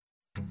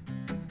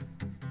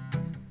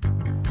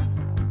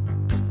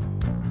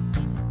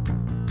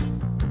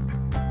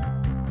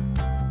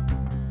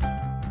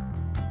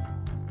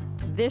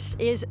This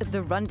is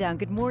The Rundown.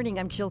 Good morning.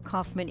 I'm Jill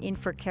Kaufman in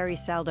for Carrie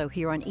Saldo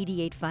here on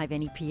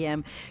 88.5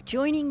 NEPM.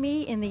 Joining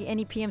me in the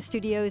NEPM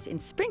studios in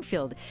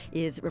Springfield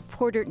is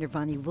reporter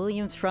Nirvani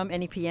Williams from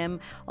NEPM,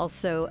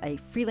 also a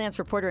freelance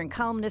reporter and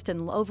columnist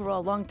and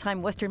overall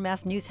longtime Western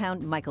Mass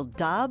newshound Michael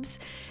Dobbs.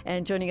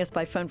 And joining us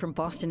by phone from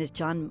Boston is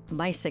John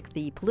Misek,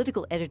 the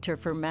political editor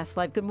for Mass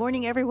Live. Good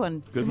morning,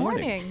 everyone. Good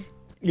morning.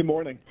 Good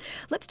morning.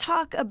 Let's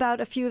talk about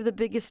a few of the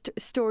biggest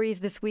stories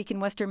this week in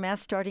Western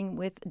Mass, starting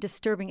with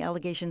disturbing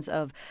allegations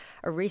of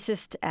a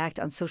racist act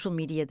on social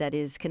media that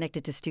is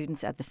connected to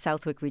students at the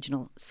Southwick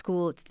Regional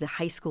School. It's the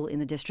high school in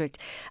the district.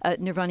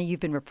 Nirvani, you've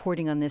been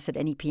reporting on this at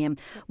NEPM.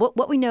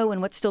 What we know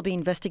and what's still being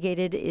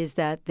investigated is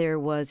that there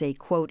was a,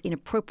 quote,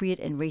 inappropriate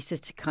and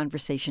racist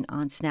conversation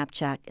on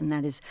Snapchat, and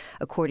that is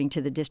according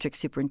to the district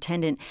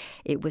superintendent.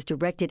 It was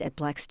directed at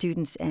black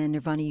students, and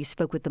Nirvani, you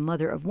spoke with the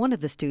mother of one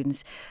of the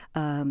students,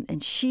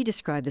 and she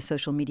described the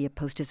social media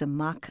post as a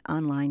mock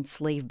online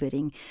slave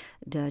bidding,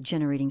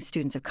 generating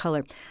students of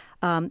color.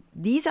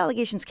 These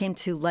allegations came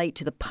to light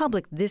to the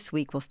public this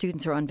week while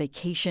students are on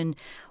vacation.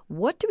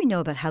 What do we know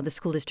about how the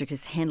school district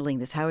is handling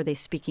this? How are they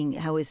speaking?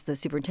 How is the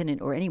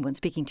superintendent or anyone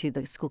speaking to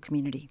the school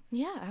community?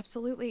 Yeah,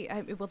 absolutely.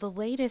 Well, the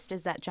latest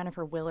is that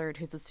Jennifer Willard,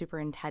 who's the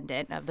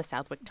superintendent of the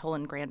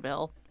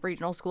Southwick-Tolan-Granville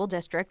Regional School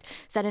District,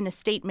 said in a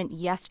statement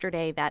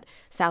yesterday that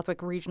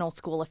Southwick Regional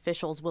School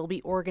officials will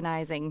be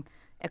organizing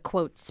a,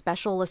 quote,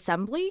 special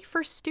assembly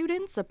for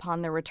students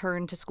upon their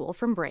return to school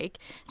from break.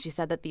 She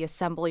said that the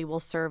assembly will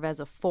serve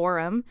as a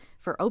forum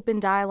for open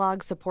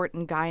dialogue, support,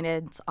 and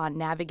guidance on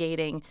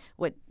navigating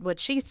what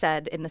she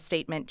said in the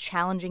statement,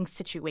 challenging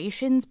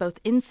situations both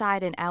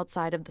inside and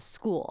outside of the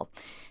school.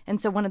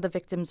 And so one of the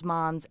victims'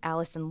 moms,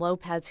 Allison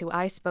Lopez, who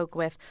I spoke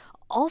with,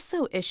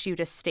 also issued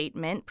a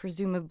statement,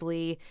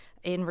 presumably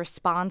in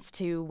response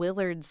to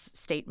Willard's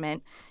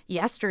statement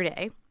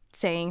yesterday,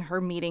 saying her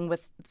meeting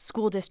with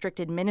school district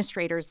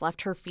administrators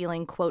left her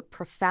feeling, quote,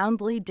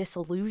 profoundly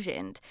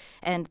disillusioned,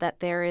 and that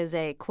there is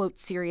a, quote,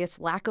 serious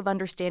lack of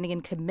understanding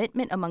and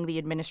commitment among the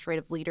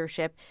administrative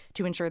leadership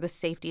to ensure the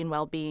safety and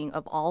well-being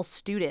of all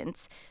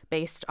students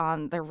based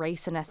on their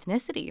race and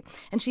ethnicity.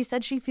 And she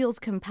said she feels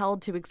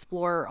compelled to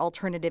explore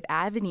alternative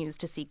avenues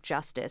to seek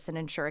justice and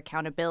ensure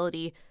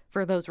accountability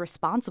for those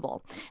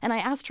responsible. And I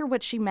asked her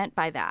what she meant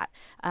by that.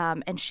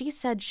 And she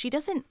said she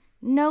doesn't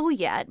know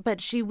yet, but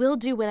she will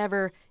do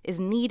whatever is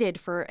needed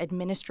for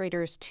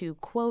administrators to,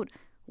 quote,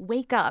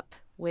 wake up,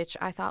 which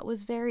I thought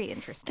was very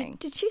interesting.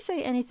 Did she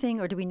say anything,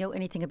 or do we know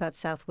anything about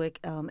Southwick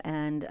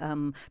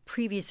and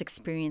previous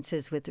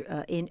experiences with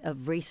of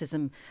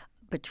racism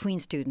between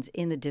students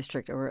in the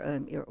district,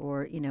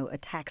 or you know,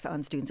 attacks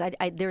on students?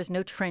 There is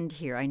no trend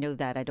here. I know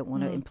that. I don't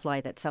want to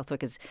imply that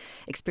Southwick has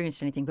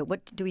experienced anything. But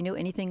what do we know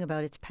anything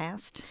about its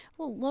past?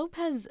 Well,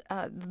 Lopez,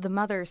 the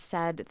mother,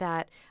 said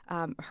that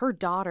her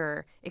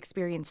daughter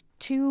experienced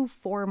two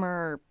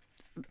former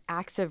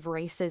acts of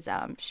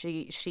racism.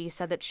 She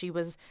said that she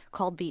was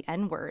called the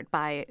N-word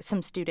by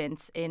some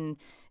students in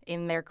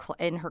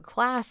her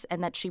class,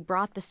 and that she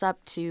brought this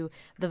up to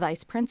the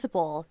vice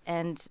principal,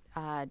 and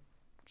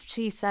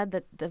she said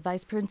that the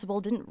vice principal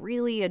didn't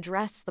really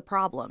address the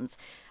problems.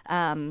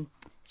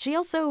 She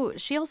also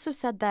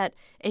said that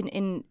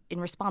in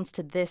response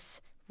to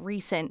this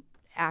recent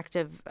act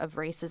of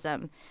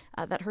racism,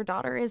 that her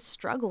daughter is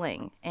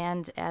struggling,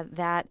 and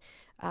that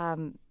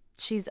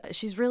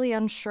she's really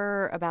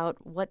unsure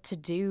about what to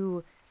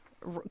do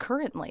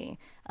currently,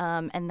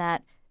 and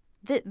that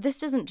this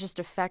doesn't just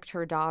affect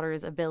her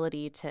daughter's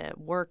ability to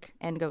work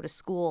and go to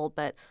school,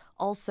 but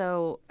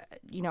also,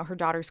 you know, her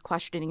daughter's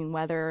questioning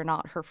whether or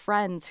not her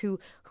friends, who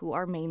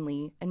are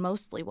mainly and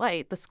mostly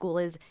white — the school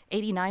is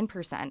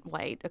 89%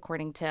 white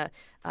according to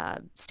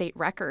state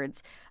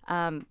records —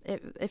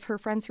 if her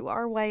friends who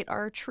are white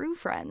are true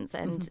friends,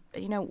 and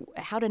you know,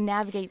 how to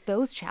navigate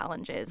those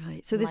challenges.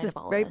 Right. So this is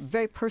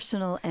very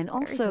personal, and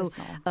also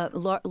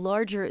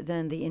larger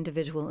than the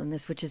individual in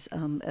this, which is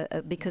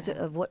because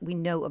of what we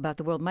know about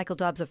the world. Michael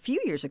Dobbs, a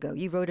few years ago,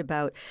 you wrote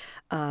about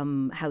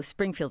how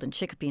Springfield and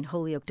Chicopee and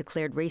Holyoke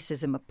declared racism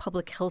a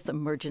public health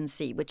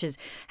emergency, which is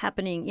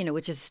happening, you know,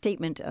 which is a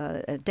statement,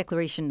 a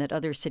declaration that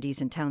other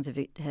cities and towns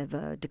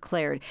have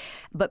declared.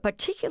 But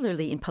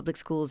particularly in public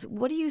schools,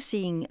 what are you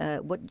seeing?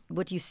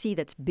 What do you see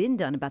that's been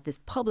done about this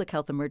public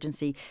health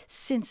emergency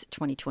since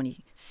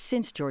 2020,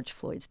 since George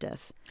Floyd's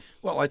death?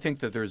 Well, I think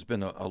that there's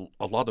been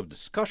a lot of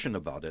discussion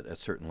about it at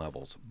certain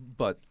levels,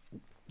 but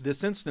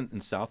this incident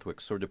in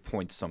Southwick sort of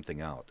points something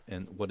out.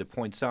 And what it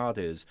points out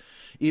is,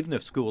 even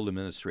if school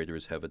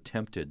administrators have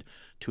attempted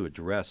to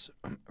address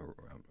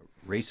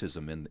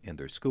racism in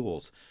their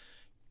schools,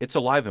 it's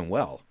alive and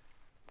well.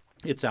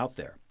 It's out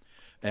there.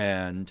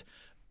 And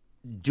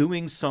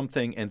doing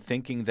something and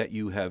thinking that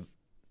you have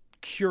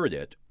cured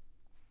it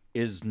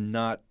is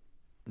not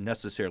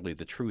necessarily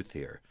the truth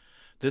here.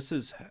 This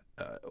is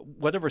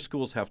whatever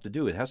schools have to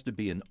do. It has to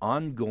be an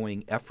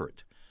ongoing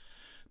effort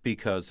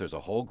because there's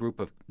a whole group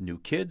of new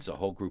kids, a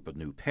whole group of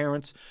new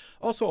parents,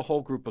 also a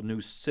whole group of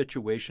new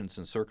situations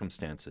and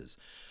circumstances,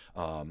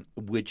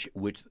 which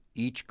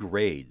each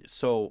grade.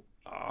 So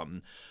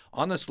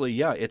honestly,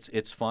 yeah,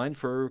 it's fine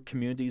for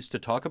communities to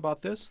talk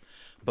about this,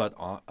 but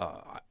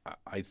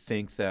I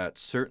think that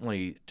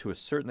certainly to a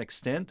certain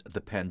extent,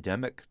 the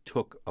pandemic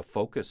took a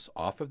focus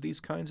off of these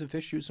kinds of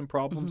issues and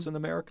problems in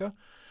America.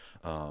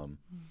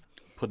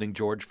 Putting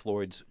George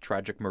Floyd's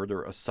tragic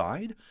murder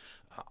aside,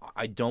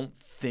 I don't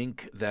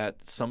think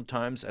that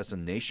sometimes as a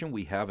nation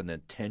we have an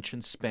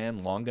attention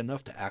span long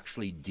enough to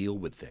actually deal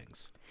with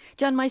things.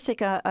 John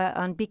Misek,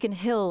 on Beacon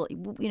Hill,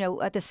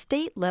 at the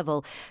state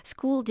level,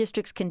 school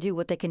districts can do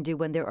what they can do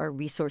when there are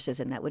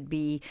resources, and that would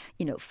be,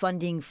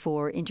 funding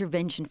for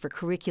intervention for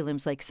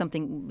curriculums, like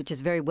something which is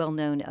very well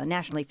known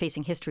nationally,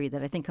 Facing History,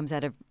 that I think comes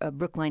out of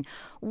Brookline.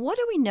 What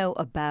do we know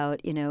about,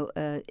 in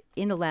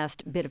the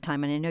last bit of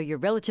time, and I know you're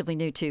relatively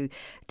new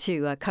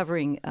to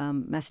covering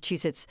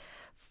Massachusetts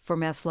for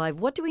Mass Live.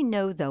 What do we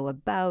know, though,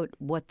 about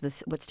what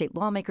state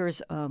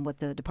lawmakers, what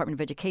the Department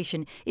of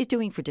Education is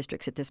doing for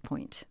districts at this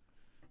point?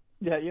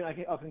 Yeah,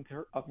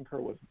 I'll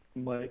concur with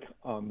Mike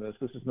on this.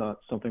 This is not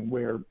something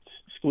where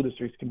school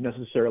districts can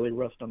necessarily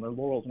rest on their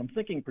laurels. And I'm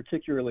thinking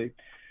particularly,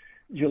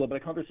 Julia, about a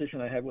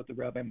conversation I had with the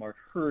Rabbi Mark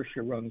Hirsch,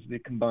 who runs the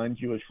Combined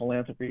Jewish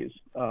Philanthropies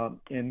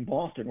in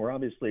Boston, where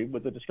obviously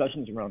with the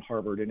discussions around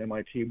Harvard and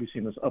MIT, we've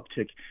seen this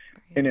uptick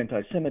in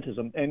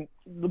anti-Semitism. And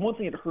the one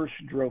thing that Hirsch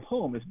drove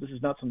home is this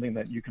is not something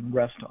that you can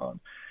rest on.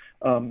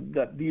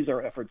 That these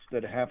are efforts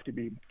that have to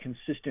be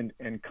consistent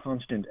and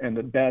constant, and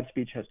that bad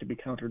speech has to be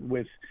countered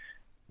with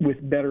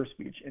better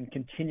speech and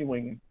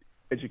continuing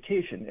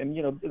education. And,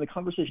 in the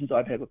conversations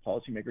I've had with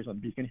policymakers on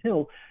Beacon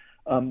Hill,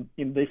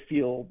 they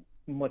feel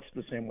much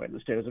the same way. The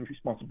state has a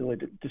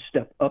responsibility to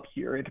step up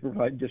here and to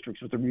provide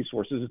districts with the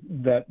resources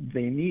that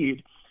they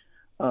need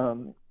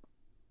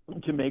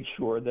to make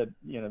sure that,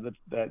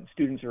 that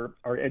students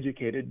are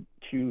educated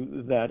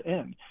to that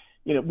end.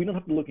 We don't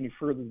have to look any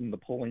further than the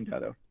polling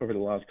data over the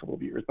last couple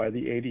of years by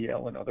the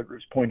ADL and other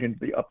groups pointing to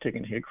the uptick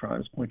in hate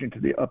crimes, pointing to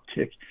the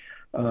uptick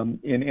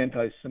in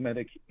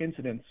anti-Semitic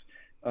incidents,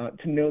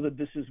 to know that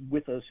this is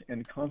with us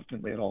and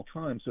constantly at all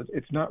times. So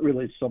it's not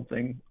really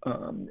something,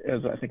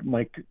 as I think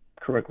Mike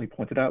correctly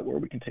pointed out, where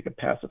we can take a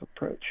passive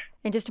approach.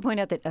 And just to point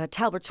out that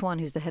Talbert Swan,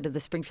 who's the head of the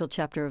Springfield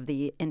chapter of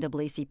the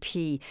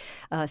NAACP,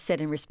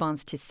 said in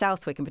response to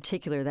Southwick in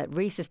particular that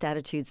racist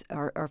attitudes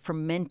are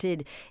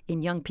fermented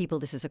in young people.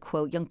 This is a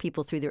quote, young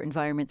people through their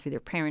environment, through their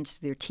parents,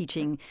 through their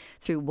teaching,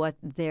 through what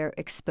they're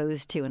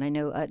exposed to. And I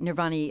know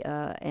Nirvani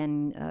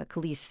and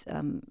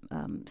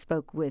Khalees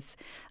spoke with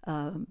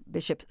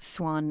Bishop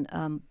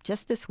Swan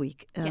just this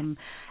week. Yes.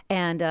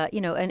 And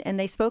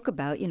they spoke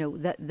about,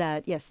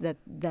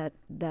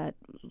 that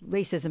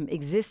racism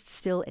exists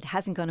still. It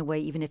hasn't gone away,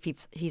 even if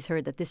he's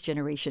heard that this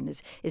generation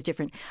is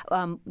different.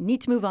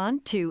 Need to move on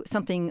to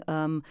something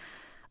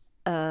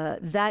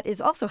that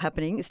is also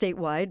happening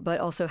statewide,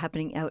 but also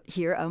happening out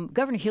here.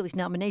 Governor Healey's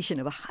nomination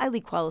of a highly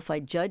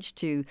qualified judge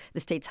to the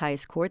state's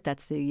highest court,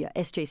 that's the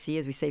SJC,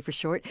 as we say for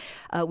short.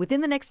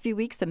 Within the next few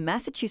weeks, the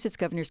Massachusetts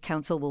Governor's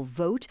Council will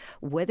vote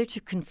whether to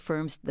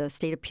confirm the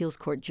State Appeals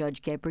Court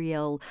Judge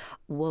Gabrielle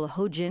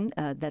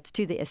Wolohojian. That's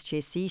to the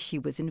SJC. She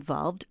was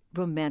involved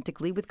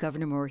romantically with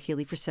Governor Maura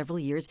Healey for several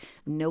years.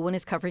 No one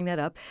is covering that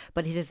up,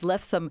 but it has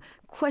left some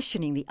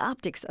questioning the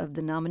optics of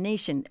the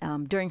nomination.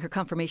 During her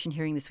confirmation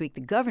hearing this week,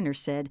 the governor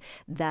said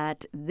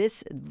that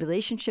this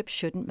relationship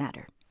shouldn't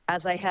matter.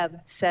 As I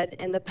have said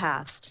in the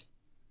past,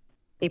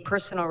 a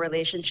personal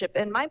relationship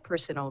and my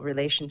personal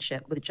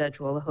relationship with Judge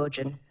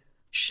Wolohojian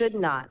should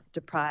not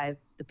deprive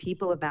the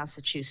people of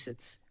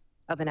Massachusetts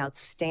of an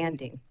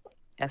outstanding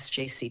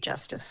SJC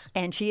justice.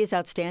 And she is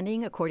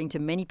outstanding, according to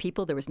many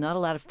people. There was not a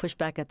lot of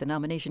pushback at the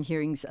nomination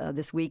hearings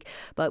this week.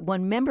 But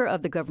one member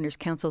of the Governor's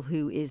Council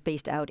who is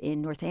based out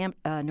in North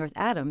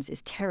Adams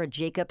is Tara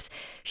Jacobs.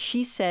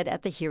 She said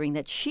at the hearing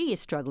that she is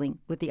struggling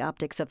with the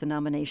optics of the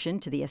nomination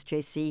to the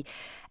SJC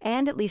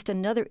and at least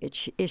another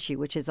issue,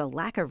 which is a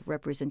lack of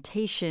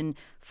representation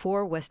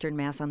for Western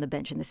Mass on the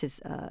bench. And this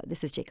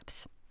is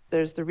Jacobs.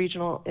 There's the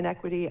regional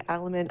inequity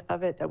element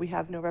of it, that we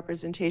have no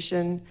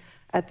representation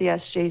at the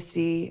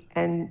SJC.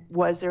 And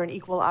was there an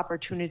equal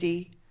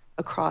opportunity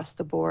across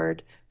the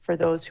board for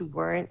those who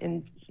weren't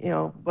in,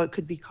 what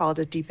could be called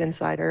a deep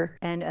insider?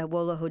 And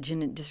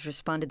Wolohojian just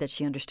responded that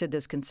she understood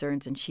those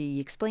concerns, and she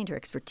explained her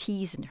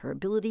expertise and her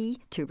ability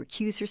to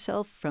recuse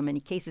herself from any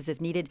cases if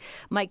needed.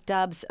 Mike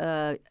Dobbs,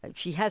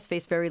 she has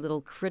faced very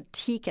little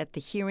critique at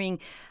the hearing.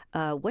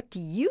 What do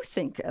you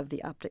think of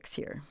the optics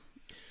here?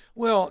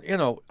 Well,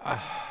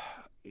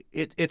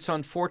 it's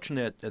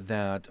unfortunate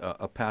that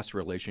a past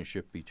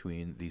relationship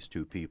between these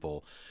two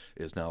people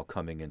is now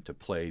coming into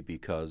play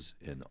because,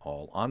 in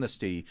all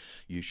honesty,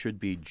 you should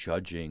be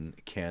judging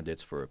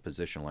candidates for a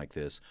position like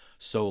this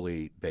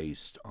solely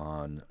based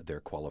on their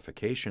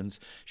qualifications.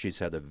 She's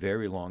had a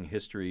very long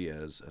history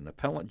as an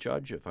appellant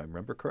judge, if I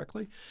remember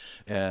correctly,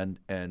 and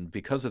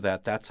because of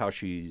that, that's how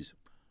she's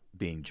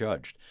being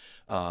judged.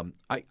 I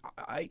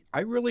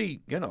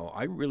really,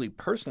 I really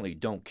personally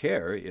don't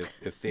care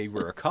if they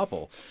were a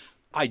couple.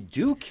 I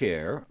do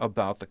care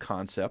about the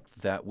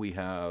concept that we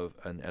have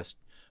an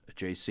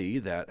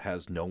SJC that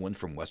has no one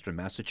from Western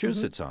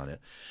Massachusetts on it.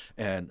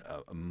 And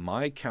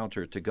my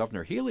counter to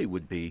Governor Healy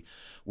would be,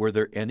 were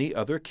there any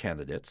other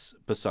candidates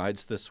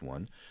besides this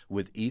one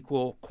with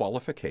equal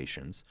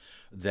qualifications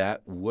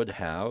that would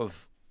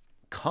have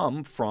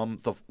come from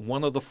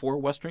one of the 4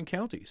 western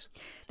counties?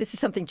 This is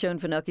something Joan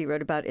Vanocchi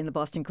wrote about in the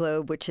Boston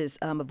Globe, which is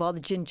of all the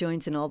gin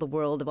joints in all the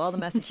world, of all the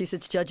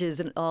Massachusetts judges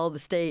in all the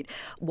state,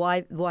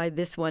 why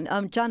this one?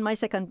 John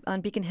Misek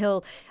on Beacon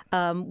Hill,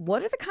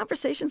 what are the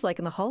conversations like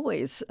in the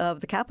hallways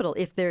of the Capitol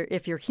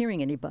if you're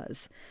hearing any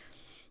buzz?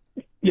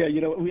 Yeah,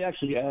 we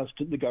actually asked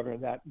the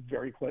governor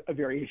a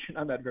variation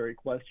on that very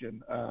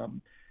question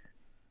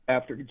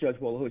after Judge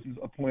Wolahojian's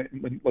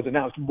appointment was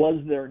announced. Was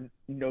there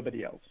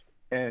nobody else?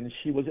 And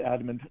she was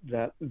adamant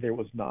that there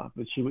was not,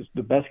 that she was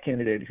the best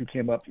candidate who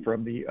came up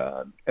from the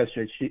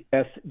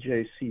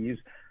SJC's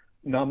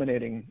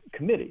nominating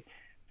committee.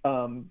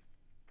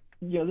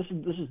 This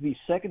is the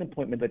second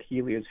appointment that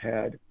Healy has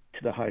had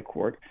to the High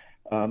Court.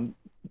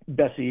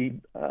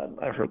 Bessie,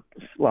 her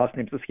last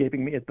name's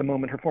escaping me at the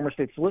moment. Her former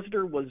state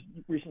solicitor was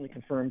recently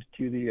confirmed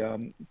to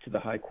the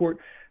High Court.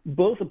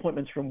 Both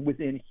appointments from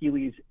within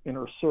Healy's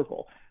inner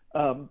circle.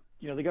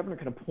 The governor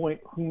can appoint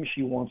whom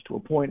she wants to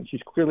appoint.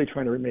 She's clearly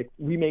trying to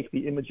remake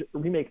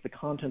the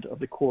content of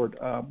the court,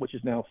 which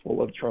is now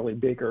full of Charlie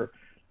Baker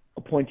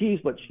appointees.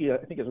 But she, I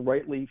think, is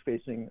rightly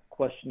facing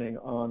questioning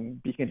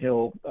on Beacon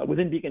Hill,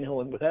 within Beacon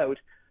Hill and without,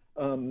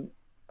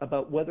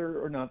 about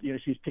whether or not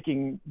she's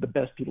picking the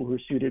best people who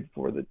are suited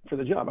for the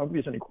job. I don't think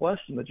there's any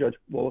question that Judge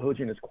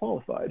Wolahojian is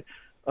qualified.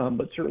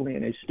 But certainly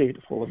in a state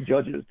full of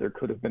judges, there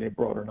could have been a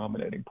broader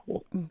nominating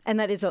pool. And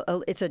that is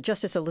it's a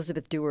Justice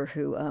Elizabeth Dewar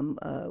who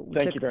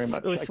thank you very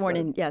much. Was sworn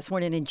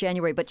in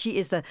January. But she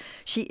is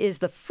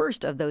the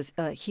first of those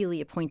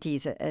Healy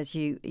appointees, as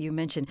you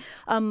mentioned.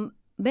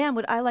 Ma'am,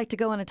 would I like to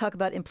go on and talk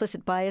about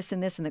implicit bias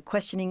in this and the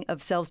questioning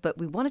of selves, but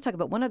we want to talk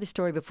about one other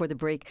story before the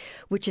break,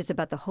 which is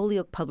about the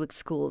Holyoke Public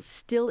Schools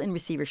still in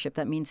receivership.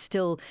 That means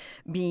still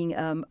being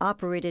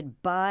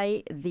operated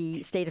by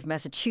the state of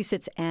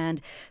Massachusetts. And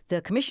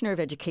the Commissioner of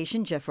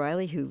Education, Jeff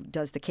Riley, who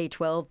does the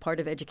K-12 part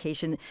of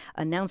education,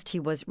 announced he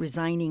was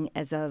resigning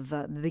as of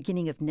the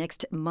beginning of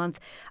next month.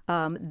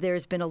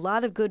 There's been a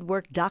lot of good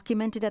work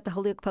documented at the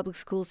Holyoke Public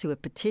Schools who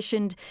have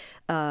petitioned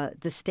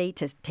the state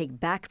to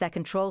take back that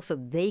control so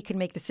they can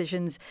make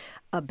decisions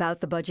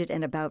about the budget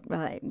and about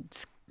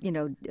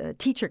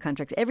teacher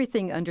contracts,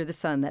 everything under the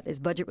sun that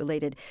is budget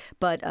related.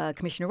 But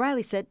Commissioner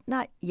Riley said,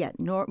 not yet.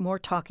 More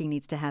talking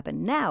needs to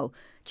happen. Now,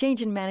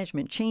 change in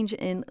management, change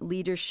in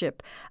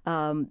leadership.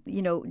 John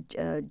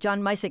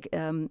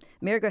Misek,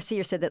 Mayor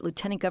Garcia said that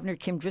Lieutenant Governor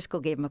Kim Driscoll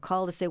gave him a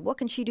call to say, what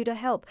can she do to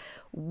help?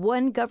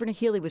 When Governor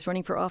Healy was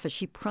running for office,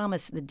 she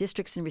promised the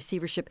districts in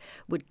receivership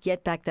would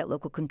get back that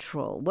local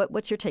control.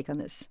 What's your take on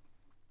this?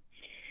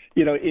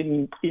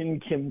 In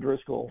Kim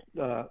Driscoll,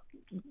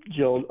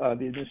 Jill, the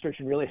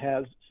administration really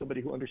has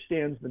somebody who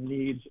understands the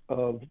needs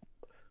of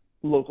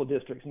local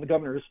districts, and the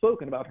governor has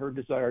spoken about her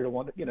desire to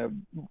want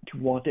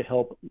to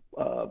help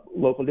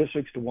local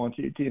districts, to want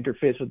to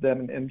interface with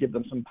them and give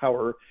them some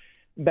power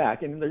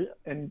back. And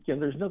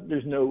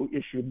there's no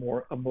issue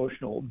more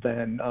emotional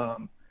than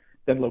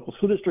local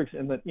school districts,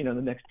 and that the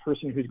next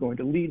person who's going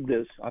to lead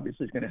this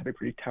obviously is going to have a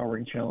pretty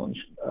towering challenge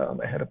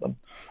ahead of them.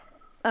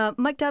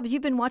 Mike Dobbs,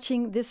 you've been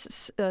watching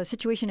this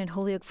situation in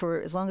Holyoke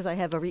for as long as I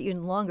have, or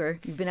even longer.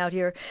 You've been out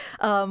here.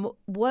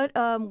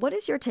 What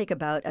is your take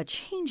about a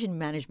change in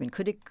management?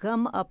 Could it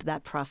come up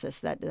that process,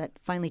 that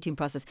finely tuned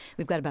process?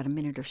 We've got about a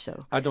minute or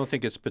so. I don't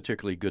think it's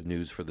particularly good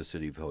news for the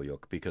city of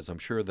Holyoke, because I'm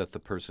sure that the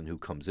person who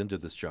comes into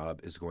this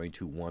job is going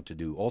to want to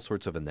do all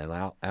sorts of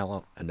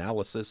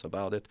analysis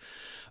about it,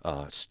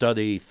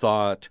 study,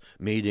 thought,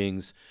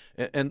 meetings.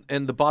 And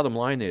the bottom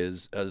line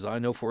is, as I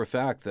know for a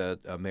fact,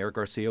 that Mayor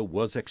Garcia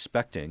was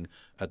expecting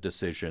a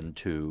decision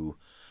to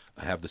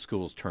have the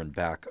schools turned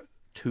back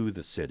to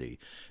the city.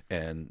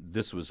 And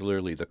this was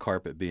literally the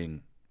carpet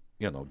being,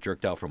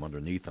 jerked out from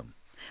underneath them.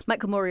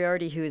 Michael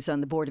Moriarty, who is on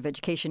the Board of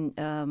Education,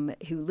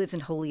 who lives in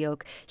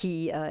Holyoke,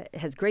 he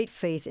has great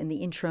faith in the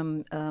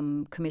interim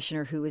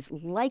commissioner who is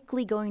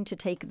likely going to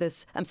take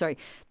this. I'm sorry,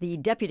 the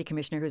deputy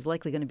commissioner who is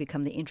likely going to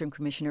become the interim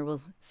commissioner.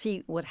 We'll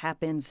see what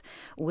happens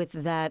with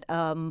that.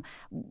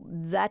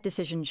 That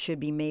decision should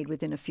be made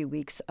within a few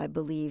weeks, I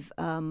believe.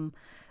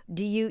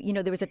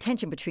 There was a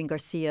tension between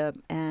Garcia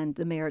and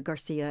the Mayor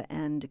Garcia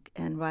and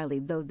Riley,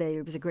 though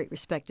there was a great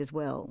respect as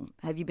well.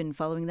 Have you been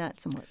following that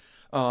somewhat?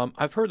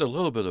 I've heard a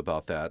little bit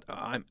about that.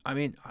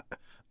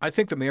 I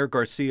think the Mayor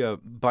Garcia,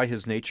 by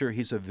his nature,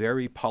 he's a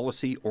very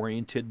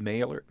policy-oriented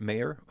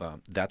mayor.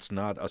 That's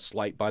not a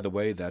slight, by the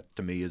way. That,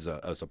 to me, is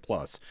a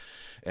plus.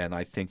 And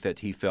I think that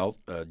he felt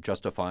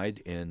justified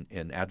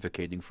in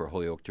advocating for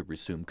Holyoke to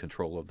resume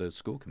control of the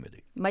school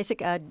committee. Micek,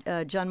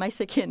 John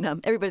Micek, and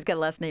everybody's got a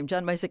last name.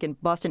 John Micek in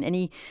Boston.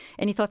 Any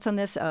thoughts on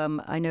this?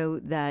 I know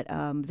that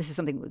this is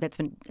something that's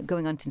been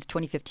going on since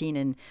 2015.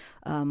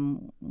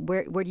 And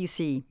where do you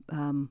see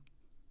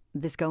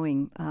this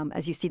going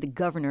as you see the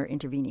governor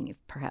intervening,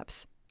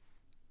 perhaps?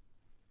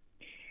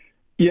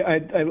 Yeah,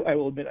 I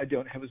will admit I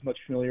don't have as much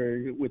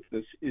familiarity with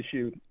this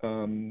issue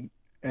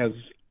as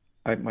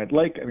I might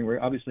like. I mean, we're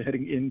obviously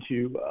heading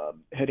into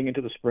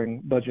the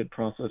spring budget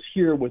process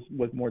here with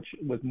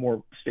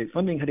more state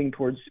funding heading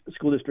towards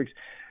school districts.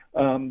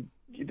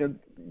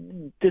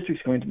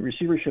 Districts going into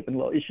receivership and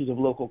issues of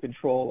local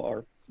control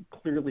are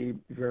clearly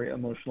very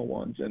emotional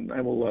ones, and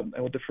I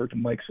will defer to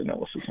Mike's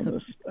analysis on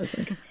this, I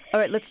think. All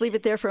right, let's leave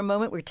it there for a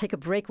moment. We'll take a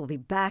break. We'll be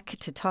back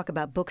to talk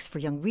about books for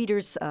young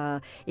readers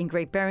in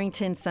Great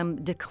Barrington,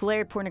 some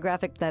declared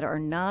pornographic that are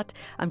not.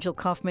 I'm Jill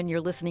Kaufman.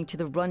 You're listening to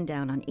The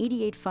Rundown on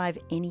 88.5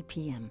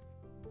 NEPM.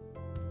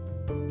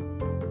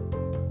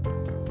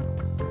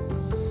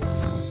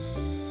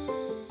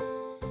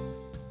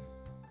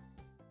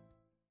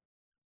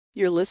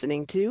 You're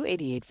listening to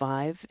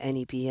 88.5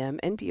 NEPM,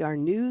 NPR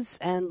News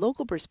and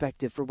Local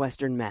Perspective for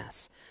Western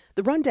Mass.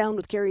 The Rundown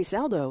with Carrie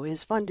Saldo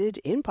is funded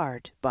in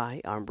part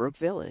by Armbrook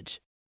Village.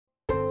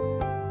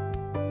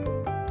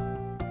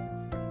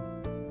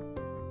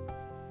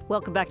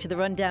 Welcome back to The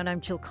Rundown.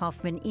 I'm Jill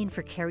Kaufman, in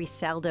for Carrie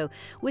Saldo.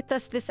 With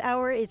us this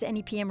hour is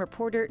NEPM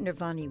reporter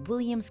Nirvani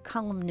Williams,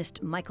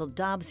 columnist Michael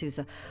Dobbs, who's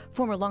a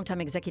former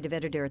longtime executive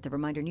editor at the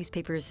Reminder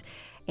newspapers,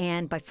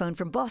 and by phone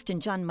from Boston,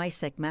 John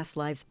Micek, Mass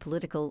Live's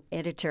political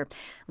editor.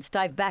 Let's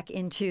dive back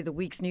into the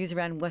week's news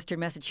around Western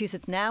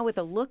Massachusetts now with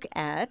a look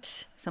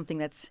at something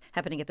that's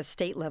happening at the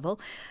state level.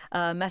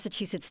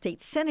 Massachusetts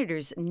state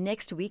senators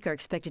next week are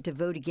expected to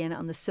vote again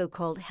on the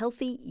so-called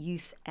Healthy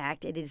Youth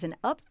Act. It is an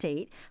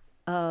update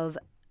of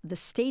the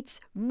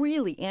state's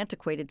really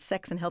antiquated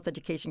sex and health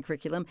education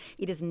curriculum.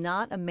 It is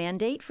not a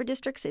mandate for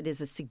districts. It is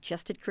a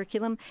suggested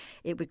curriculum.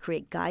 It would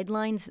create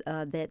guidelines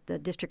that the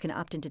district can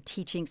opt into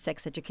teaching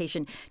sex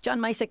education. John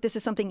Micek, this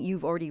is something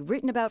you've already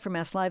written about for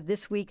Mass Live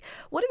this week.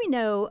 What do we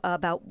know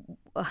about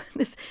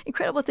this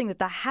incredible thing that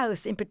the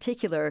House, in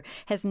particular,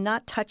 has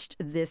not touched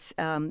these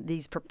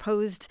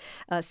proposed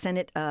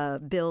Senate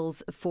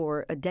bills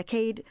for a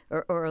decade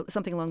or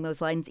something along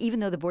those lines,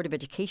 even though the Board of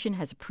Education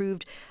has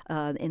approved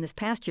in this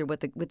past year with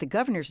the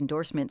governor's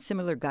endorsement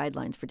similar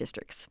guidelines for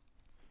districts?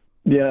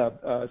 Yeah,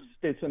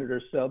 State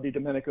Senator Sal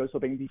DiDomenico is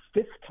hoping the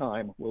fifth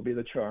time will be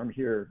the charm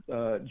here,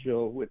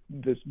 Jill, with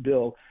this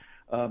bill.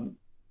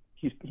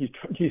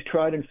 He's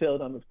tried and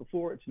failed on this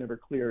before. It's never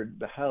cleared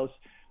the House.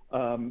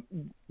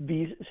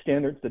 These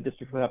standards that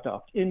districts would have to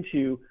opt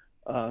into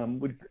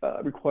would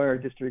require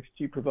districts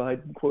to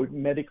provide, quote,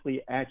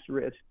 medically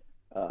accurate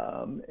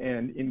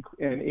and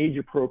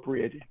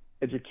age-appropriate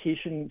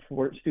education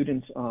for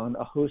students on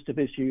a host of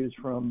issues,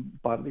 from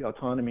bodily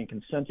autonomy and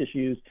consent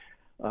issues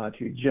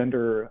to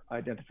gender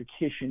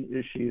identification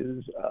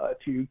issues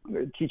to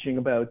teaching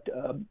about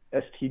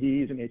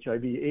STDs and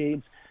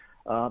HIV/AIDS.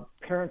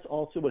 Parents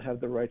also would have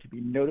the right to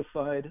be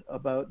notified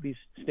about these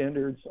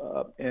standards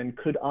and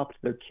could opt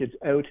their kids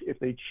out if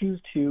they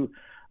choose to.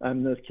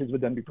 And those kids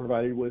would then be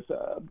provided with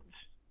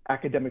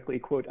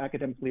academically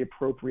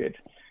appropriate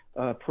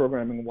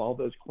programming while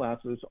those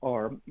classes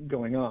are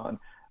going on.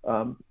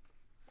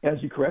 As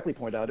you correctly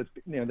point out,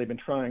 they've been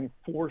trying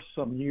for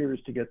some years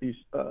to get these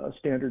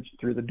standards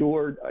through the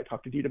door. I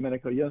talked to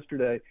DiDomenico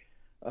yesterday.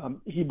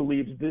 He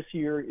believes this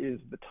year is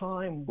the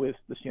time, with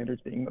the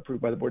standards being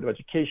approved by the Board of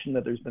Education,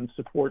 that there's been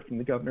support from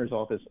the governor's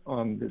office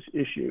on this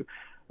issue.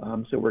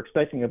 So we're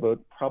expecting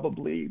about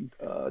probably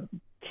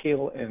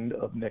tail end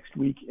of next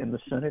week in the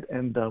Senate,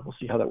 and we'll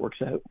see how that works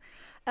out.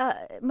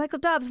 Michael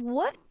Dobbs,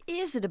 what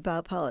is it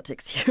about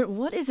politics here?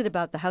 What is it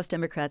about the House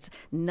Democrats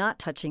not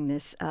touching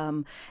this,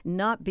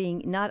 not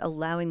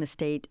allowing the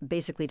state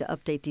basically to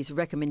update these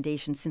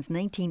recommendations since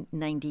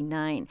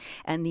 1999?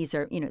 And these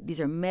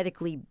are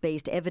medically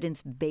based,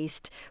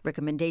 evidence-based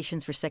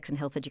recommendations for sex and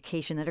health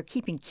education that are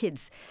keeping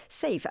kids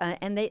safe.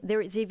 And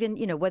there is even,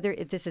 whether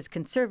this is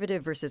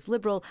conservative versus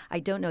liberal, I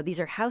don't know. These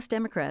are House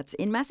Democrats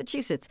in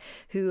Massachusetts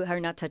who are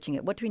not touching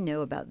it. What do we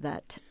know about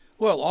that?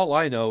 Well, all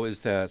I know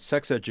is that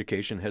sex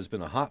education has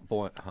been a hot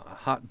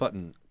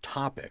button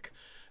topic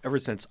ever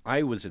since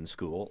I was in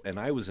school, and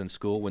I was in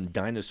school when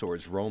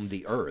dinosaurs roamed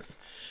the earth.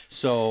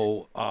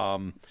 So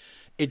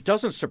it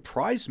doesn't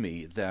surprise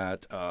me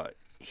that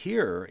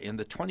here in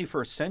the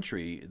 21st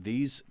century,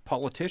 these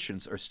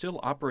politicians are still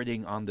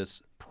operating on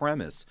this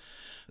premise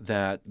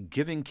that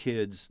giving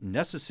kids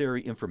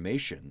necessary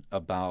information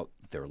about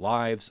their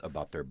lives,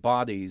 about their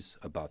bodies,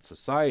 about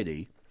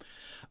society,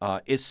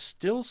 is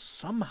still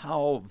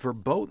somehow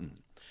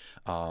verboten.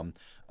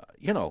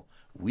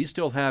 we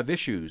still have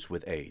issues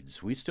with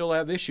AIDS. We still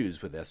have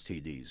issues with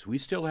STDs. We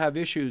still have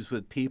issues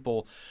with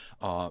people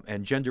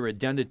and gender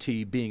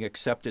identity being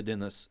accepted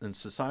in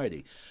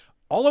society.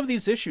 All of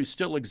these issues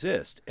still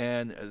exist,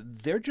 and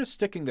they're just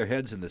sticking their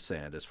heads in the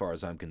sand as far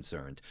as I'm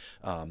concerned,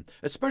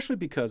 especially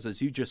because,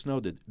 as you just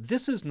noted,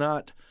 this is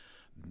not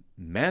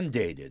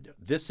mandated.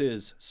 This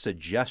is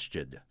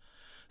suggested.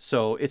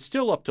 So it's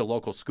still up to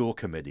local school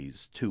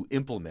committees to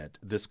implement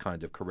this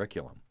kind of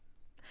curriculum.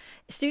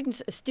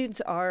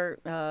 Students are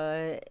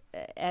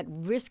at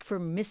risk for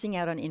missing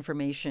out on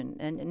information.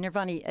 And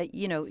Nirvani,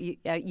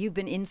 you've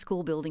been in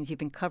school buildings. You've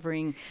been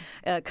covering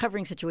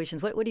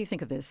situations. What do you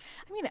think of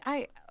this? I mean,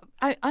 I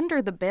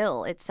under the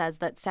bill, it says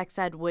that sex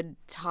ed would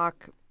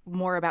talk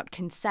more about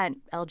consent,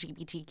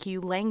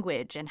 LGBTQ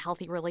language, and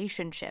healthy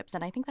relationships.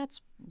 And I think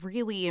that's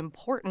really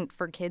important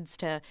for kids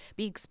to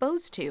be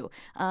exposed to.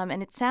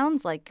 And it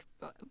sounds like,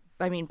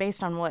 I mean,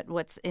 based on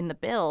what's in the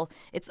bill,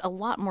 it's a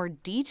lot more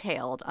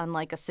detailed,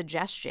 unlike a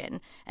suggestion.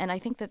 And I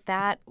think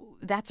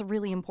that's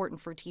really important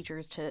for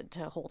teachers to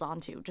hold on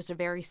to, just a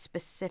very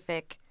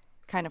specific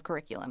kind of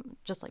curriculum,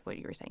 just like what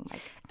you were saying,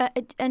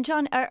 Mike. And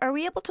John, are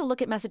we able to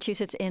look at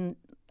Massachusetts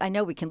I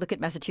know we can look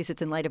at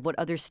Massachusetts in light of what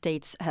other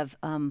states have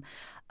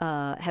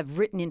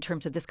written in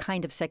terms of this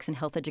kind of sex and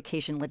health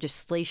education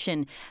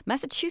legislation.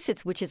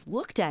 Massachusetts, which is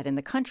looked at in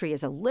the country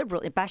as a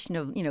bastion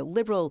of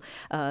liberal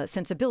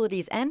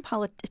sensibilities and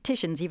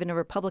politicians, even a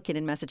Republican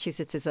in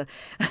Massachusetts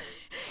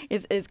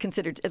is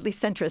considered at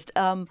least centrist.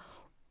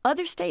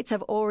 Other states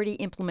have already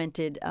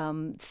implemented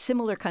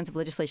similar kinds of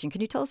legislation.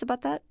 Can you tell us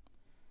about that?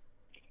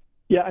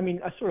 Yeah, I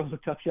mean, I sort of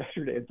looked up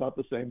yesterday and thought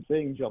the same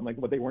thing, Jill. Like,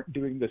 well, they weren't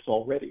doing this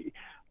already,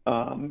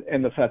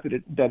 and the fact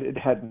that it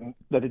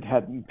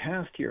hadn't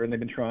passed here, and they've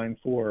been trying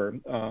for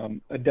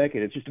a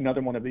decade. It's just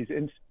another one of these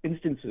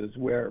instances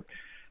where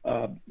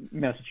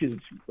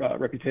Massachusetts'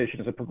 reputation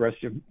as a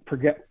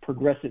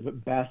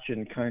progressive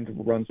bastion kind of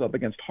runs up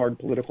against hard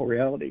political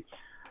reality.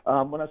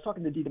 When I was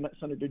talking to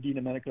Senator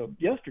DiDomenico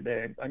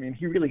yesterday, I mean,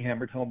 he really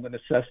hammered home the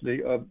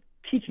necessity of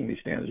teaching these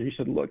standards. He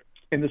said, look,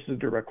 and this is a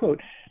direct quote,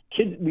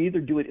 kids, we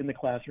either do it in the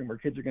classroom or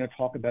kids are going to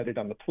talk about it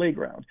on the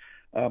playground.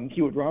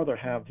 He would rather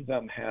have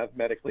them have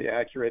medically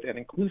accurate and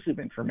inclusive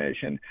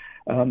information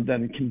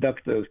than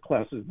conduct those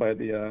classes by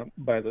the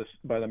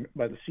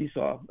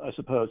seesaw, I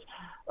suppose.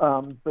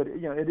 But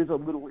it is a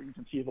little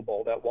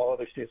inconceivable that while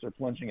other states are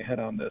plunging ahead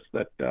on this,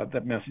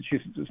 that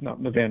Massachusetts is not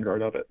in the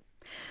vanguard of it.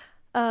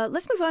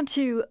 Let's move on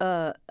to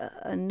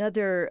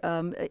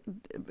another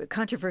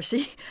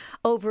controversy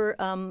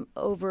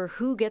over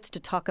who gets to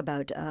talk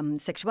about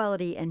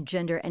sexuality and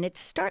gender, and it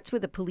starts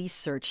with a police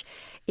search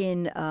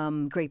in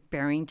Great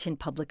Barrington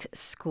Public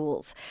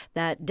Schools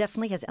that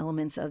definitely has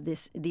elements of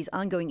these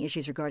ongoing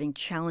issues regarding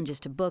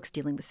challenges to books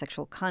dealing with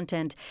sexual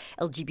content,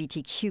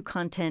 LGBTQ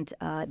content.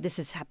 This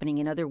is happening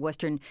in other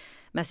Western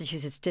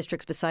Massachusetts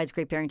districts besides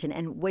Great Barrington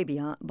and way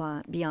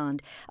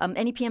beyond.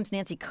 NEPM's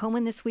Nancy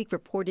Cohen this week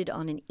reported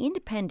on an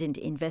independent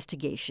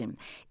investigation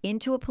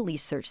into a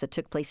police search that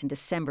took place in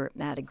December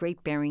at a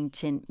Great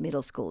Barrington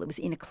Middle School. It was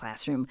in a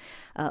classroom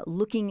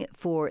looking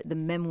for the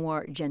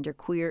memoir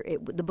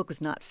Genderqueer. The book was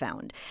not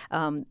found.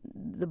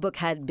 There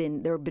had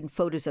been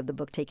photos of the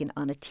book taken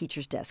on a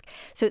teacher's desk.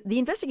 So the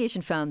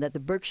investigation found that the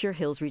Berkshire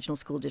Hills Regional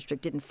School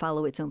District didn't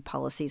follow its own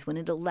policies when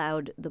it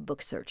allowed the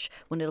book search,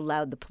 when it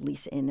allowed the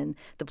police in. And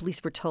the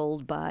police were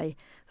told by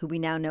who we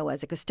now know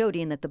as a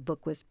custodian that the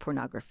book was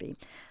pornography.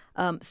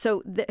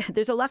 So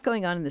there's a lot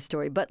going on in this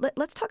story, but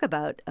let's talk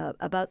about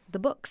the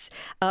books.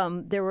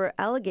 There were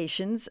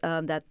allegations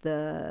that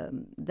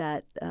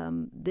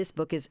this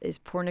book is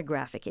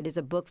pornographic. It is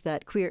a book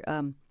that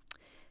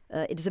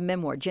it is a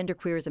memoir.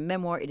 Genderqueer is a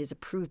memoir. It is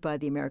approved by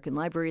the American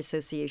Library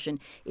Association.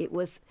 It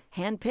was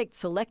handpicked,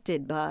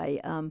 selected by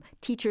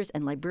teachers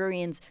and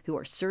librarians who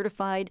are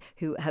certified,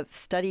 who have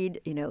studied,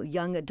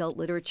 young adult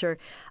literature.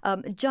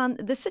 John,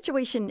 the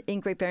situation in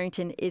Great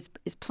Barrington is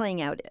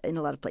playing out in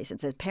a lot of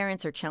places.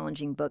 Parents are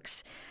challenging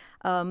books.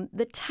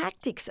 The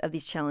tactics of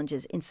these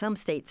challenges in some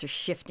states are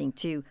shifting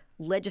to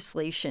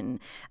legislation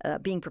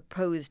being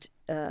proposed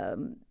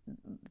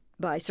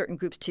by certain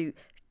groups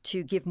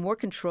to give more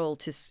control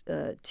to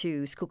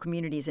school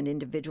communities and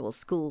individuals,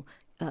 school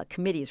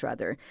committees,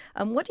 rather.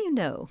 What do you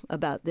know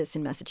about this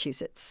in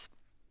Massachusetts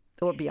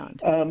or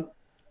beyond?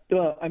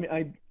 Well, I mean,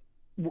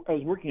 I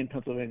was working in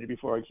Pennsylvania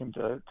before I came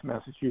to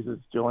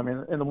Massachusetts, Jill. I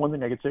mean, and the one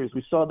thing I could say is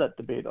we saw that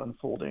debate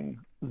unfolding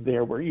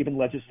there, where even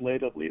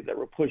legislatively there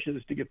were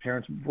pushes to give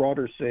parents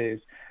broader says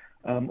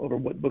over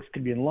what books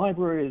could be in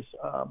libraries,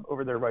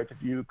 over their right to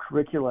view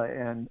curricula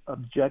and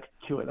object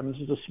to it. I mean,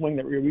 this is a swing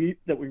that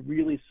we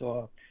really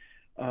saw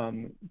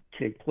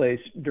take place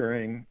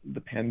during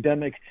the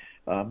pandemic.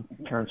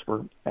 Parents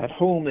were at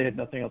home; they had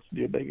nothing else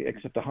to do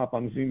except to hop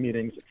on Zoom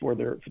meetings for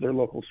their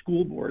local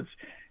school boards,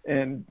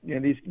 and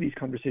these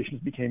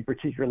conversations became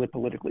particularly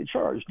politically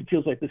charged. It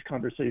feels like this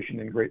conversation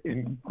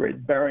in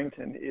Great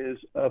Barrington is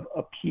of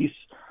a piece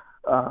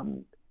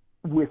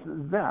with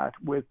that,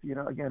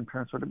 again,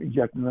 parents sort of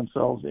injecting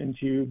themselves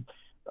into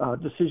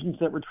decisions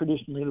that were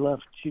traditionally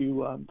left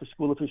to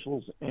school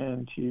officials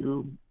and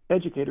to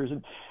educators,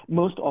 and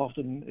most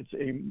often it's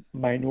a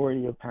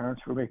minority of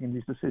parents who are making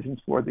these decisions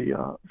for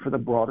the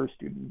broader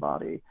student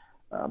body.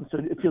 So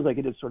it feels like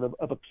it is sort of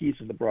a piece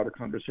of the broader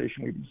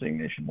conversation we've been seeing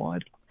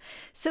nationwide.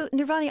 So,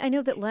 Nirvani, I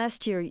know that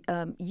last year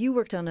you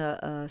worked on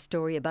a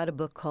story about a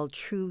book called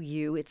True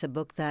You. It's a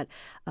book that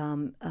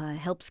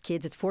helps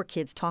kids, it's for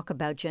kids, talk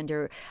about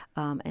gender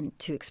and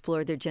to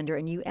explore their gender.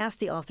 And you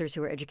asked the authors,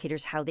 who are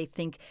educators, how they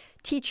think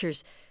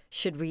teachers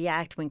should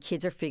react when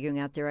kids are figuring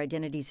out their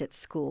identities at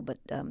school, but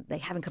they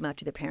haven't come out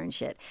to their parents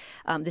yet.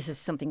 This is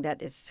something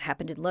that has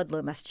happened in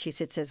Ludlow,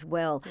 Massachusetts as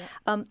well.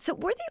 Yeah. So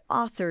were the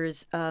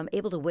authors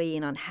able to weigh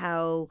in on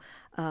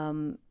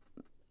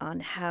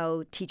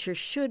how teachers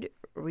should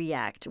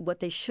react, what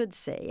they should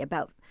say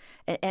about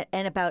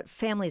and about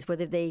families,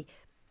 whether they,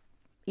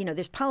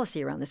 there's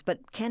policy around this,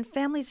 but can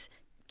families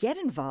get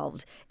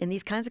involved in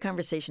these kinds of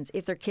conversations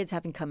if their kids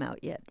haven't come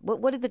out yet?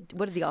 What did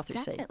the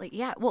authors say? Definitely,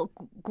 yeah. Well,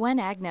 Gwen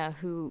Agna,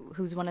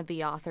 who's one of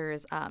the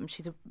authors,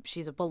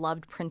 she's a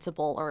beloved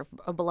principal, or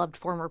a beloved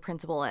former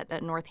principal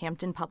at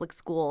Northampton Public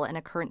School and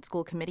a current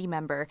school committee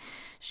member.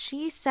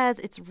 She says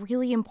it's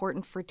really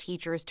important for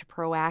teachers to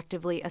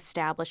proactively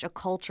establish a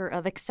culture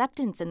of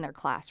acceptance in their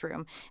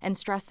classroom and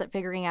stress that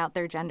figuring out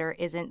their gender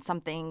isn't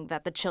something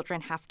that the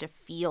children have to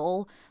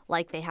feel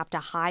like they have to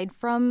hide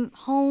from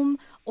home,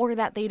 or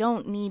that they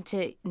don't need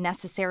to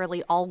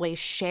necessarily always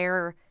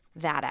share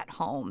that at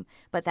home,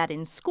 but that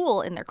in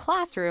school, in their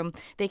classroom,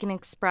 they can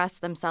express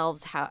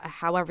themselves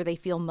however they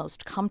feel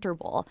most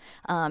comfortable.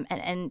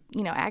 And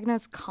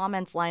Agna's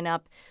comments line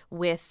up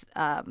with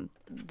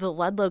the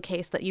Ludlow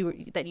case that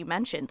you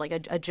mentioned. Like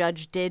a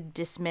judge did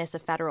dismiss a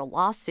federal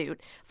lawsuit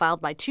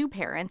filed by two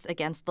parents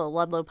against the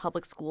Ludlow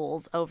Public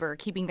Schools over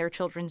keeping their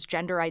children's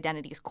gender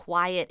identities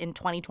quiet in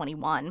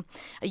 2021.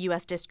 A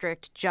U.S.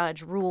 district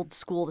judge ruled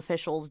school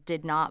officials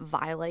did not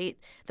violate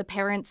the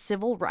parents'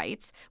 civil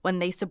rights when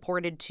they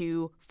supported two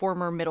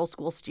former middle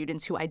school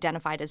students who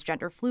identified as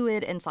gender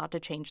fluid and sought to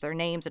change their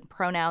names and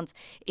pronouns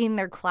in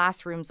their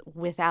classrooms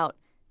without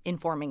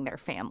informing their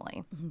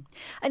family. Mm-hmm.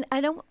 And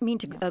I don't mean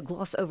to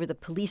gloss over the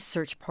police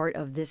search part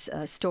of this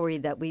story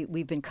that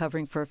we've been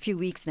covering for a few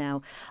weeks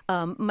now.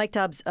 Mike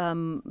Dobbs,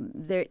 who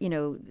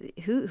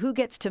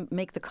gets to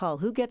make the call?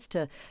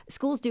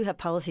 Schools do have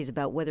policies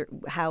about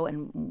how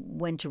and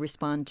when to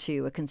respond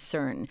to a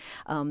concern.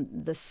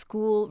 The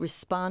school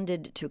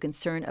responded to a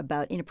concern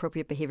about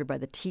inappropriate behavior by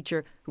the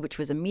teacher, which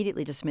was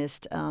immediately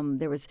dismissed.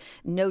 There was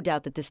no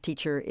doubt that this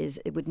teacher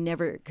would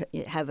never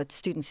have a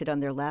student sit on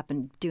their lap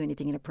and do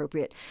anything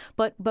inappropriate.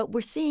 But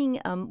we're seeing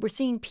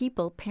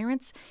people,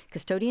 parents,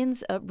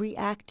 custodians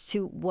react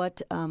to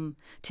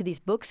to these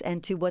books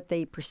and to what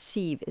they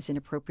perceive as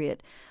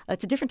inappropriate.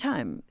 It's a different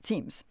time, it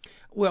seems.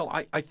 Well,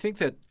 I think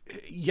that,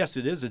 yes,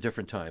 it is a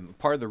different time.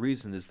 Part of the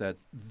reason is that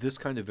this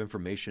kind of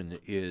information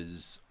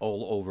is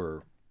all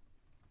over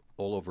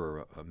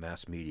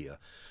mass media,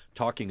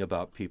 talking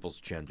about people's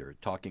gender,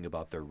 talking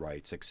about their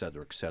rights, et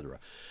cetera, et cetera.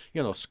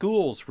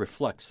 Schools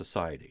reflect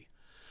society.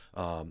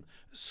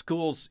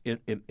 Schools,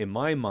 in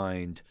my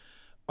mind,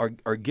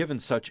 are given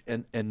such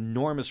an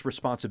enormous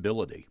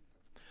responsibility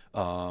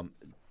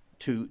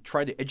to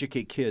try to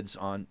educate kids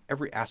on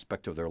every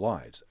aspect of their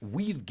lives.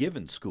 We've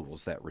given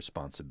schools that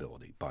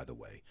responsibility, by the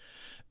way.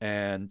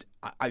 And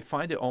I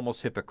find it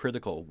almost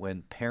hypocritical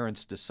when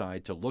parents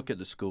decide to look at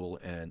the school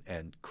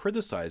and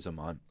criticize them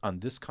on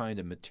this kind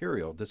of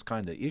material, this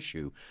kind of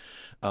issue,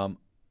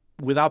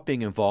 without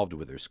being involved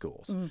with their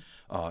schools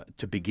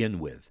to begin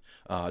with,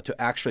 to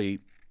actually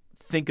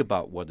think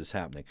about what is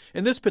happening.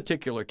 In this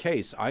particular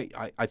case,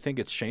 I think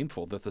it's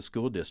shameful that the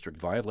school district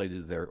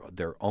violated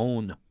their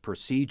own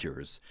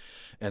procedures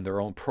and their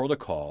own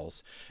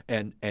protocols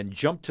and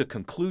jumped to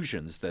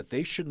conclusions that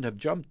they shouldn't have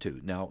jumped to.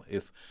 Now,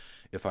 if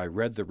I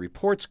read the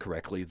reports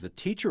correctly, the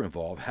teacher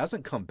involved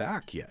hasn't come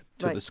back yet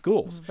to the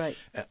schools. Right.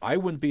 I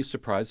wouldn't be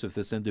surprised if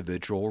this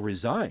individual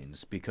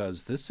resigns,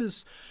 because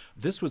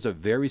this was a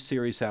very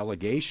serious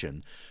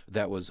allegation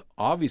that was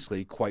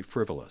obviously quite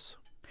frivolous.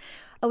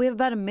 We have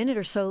about a minute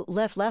or so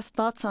left. Last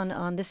thoughts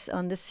on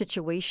this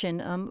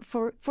situation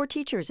for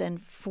teachers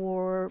and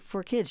for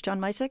kids. John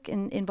Misek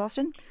in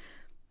Boston.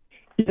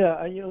 Yeah,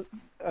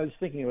 I was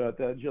thinking about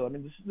that, Jill. I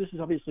mean, this is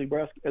obviously,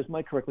 as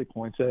Mike correctly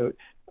points out,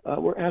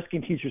 we're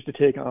asking teachers to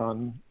take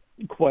on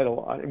quite a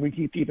lot, and we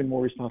keep even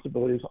more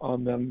responsibilities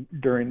on them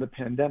during the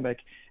pandemic.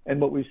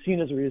 And what we've seen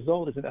as a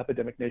result is an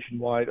epidemic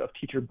nationwide of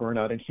teacher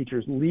burnout and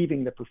teachers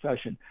leaving the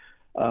profession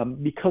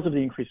because of the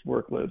increased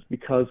workloads,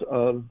 because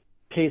of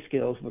pay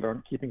scales that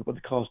aren't keeping up with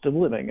the cost of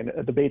living, and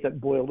a debate that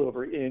boiled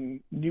over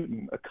in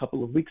Newton a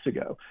couple of weeks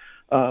ago.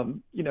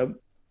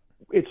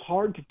 It's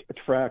hard to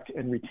attract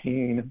and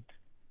retain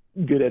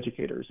good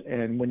educators,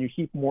 and when you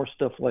heap more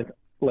stuff like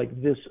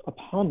this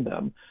upon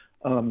them,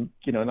 and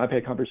I've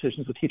had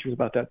conversations with teachers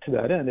about that to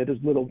that end, it is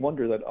little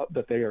wonder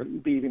that they are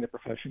leaving the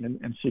profession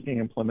and seeking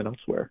employment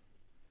elsewhere.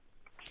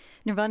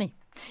 Nirvani.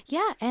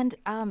 Yeah, and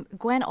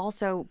Gwen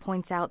also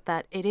points out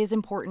that it is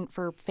important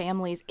for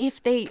families,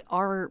 if they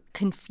are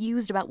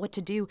confused about what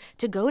to do,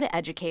 to go to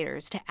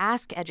educators, to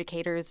ask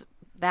educators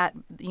that,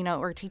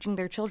 or teaching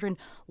their children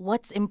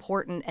what's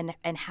important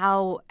and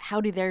how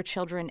do their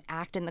children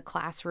act in the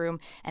classroom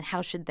and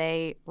how should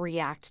they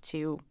react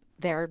to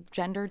their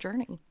gender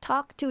journey.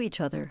 Talk to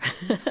each other.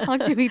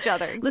 Talk to each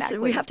other, exactly.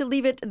 Listen, we have to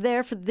leave it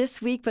there for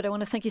this week, but I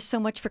want to thank you so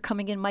much for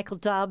coming in. Michael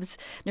Dobbs,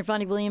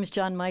 Nirvani Williams,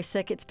 John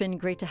Misek. It's been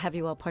great to have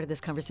you all part of this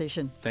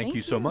conversation. Thank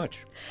you so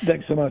much.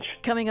 Thanks so much.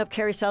 Coming up,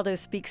 Carrie Saldo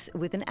speaks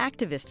with an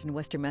activist in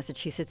Western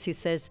Massachusetts who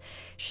says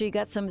she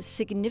got some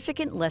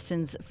significant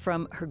lessons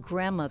from her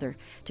grandmother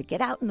to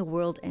get out in the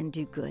world and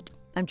do good.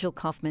 I'm Jill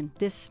Kaufman.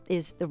 This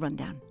is The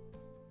Rundown.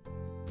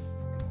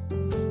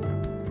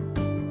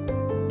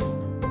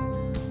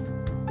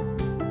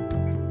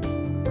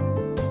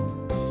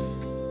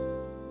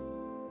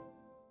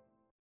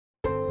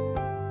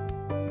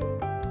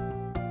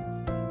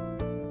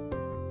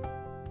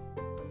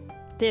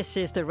 This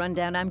is The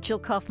Rundown. I'm Jill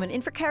Kaufman, in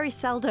for Carrie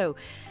Saldo.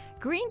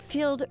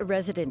 Greenfield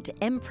resident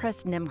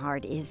Empress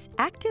Nemhard is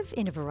active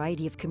in a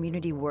variety of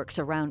community works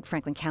around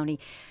Franklin County.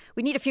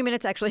 We need a few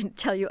minutes, actually, to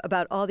tell you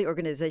about all the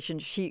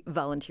organizations she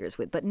volunteers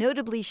with. But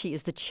notably, she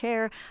is the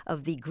chair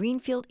of the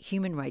Greenfield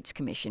Human Rights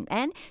Commission,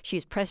 and she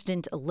is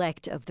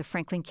president-elect of the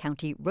Franklin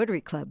County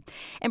Rotary Club.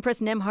 Empress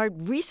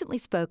Nemhard recently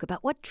spoke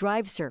about what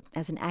drives her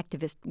as an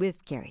activist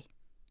with Carrie.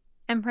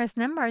 Empress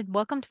Nemhard,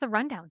 welcome to The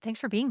Rundown. Thanks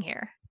for being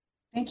here.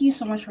 Thank you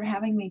so much for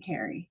having me,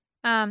 Carrie.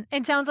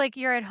 It sounds like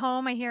you're at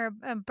home. I hear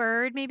a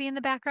bird maybe in the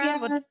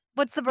background. Yes.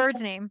 What's the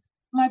bird's name?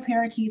 My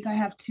parakeets, I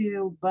have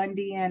two,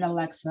 Bundy and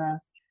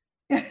Alexa.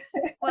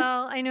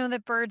 Well, I know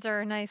that birds are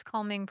a nice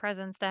calming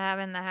presence to have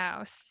in the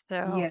house.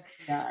 So Yes,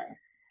 they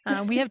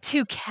are. we have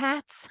two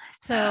cats.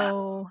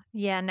 So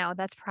yeah, no,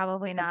 that's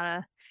probably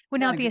would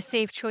not be a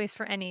safe choice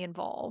for any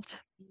involved.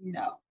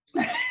 No.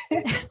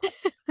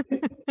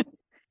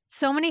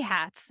 So many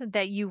hats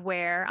that you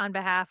wear on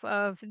behalf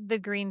of the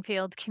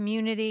Greenfield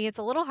community. It's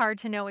a little hard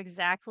to know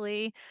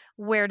exactly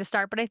where to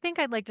start, but I think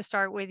I'd like to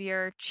start with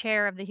your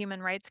chair of the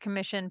Human Rights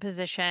Commission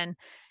position.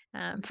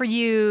 For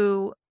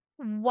you,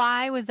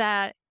 why was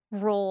that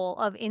role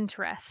of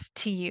interest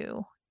to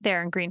you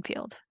there in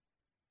Greenfield?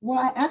 Well,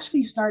 I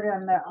actually started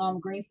on the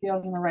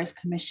Greenfield Human Rights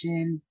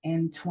Commission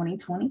in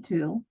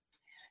 2022.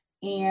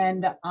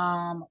 And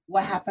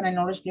what happened, I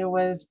noticed there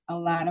was a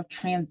lot of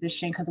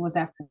transition because it was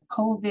after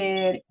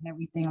COVID and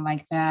everything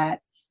like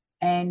that.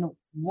 And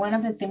one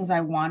of the things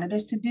I wanted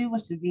us to do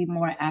was to be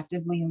more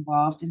actively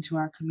involved into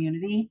our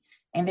community.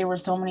 And there were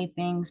so many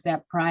things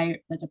that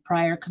the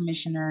prior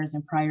commissioners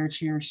and prior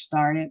chairs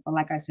started. But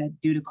like I said,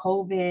 due to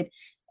COVID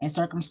and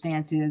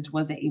circumstances,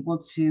 wasn't able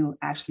to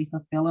actually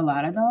fulfill a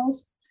lot of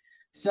those.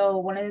 So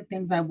one of the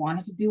things I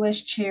wanted to do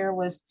as chair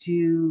was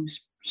to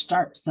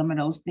start some of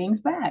those things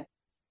back.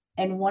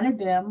 And one of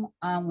them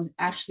was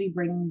actually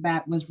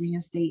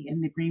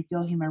reinstating the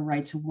Greenfield Human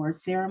Rights Award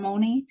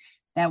ceremony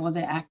that was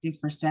active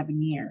for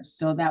 7 years.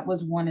 So that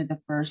was one of the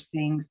first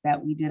things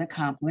that we did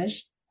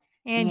accomplish.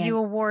 And you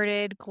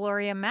awarded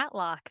Gloria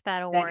Matlock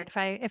that award,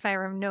 if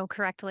I know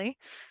correctly.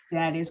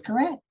 That is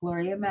correct.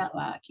 Gloria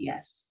Matlock,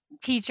 yes.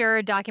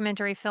 Teacher,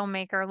 documentary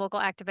filmmaker,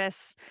 local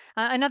activist,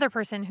 another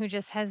person who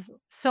just has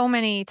so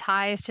many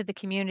ties to the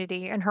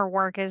community, and her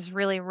work is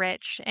really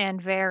rich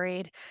and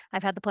varied.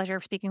 I've had the pleasure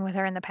of speaking with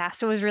her in the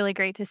past. It was really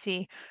great to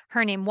see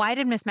her name. Why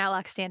did Miss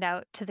Matlock stand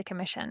out to the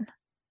commission?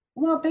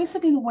 Well,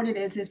 basically what it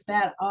is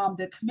that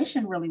the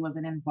commission really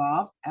wasn't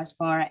involved as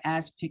far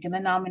as picking the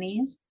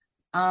nominees.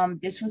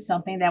 This was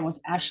something that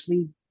was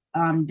actually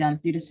done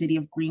through the city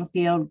of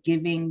Greenfield,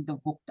 giving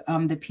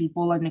the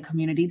people in the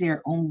community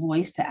their own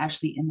voice to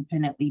actually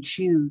independently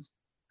choose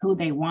who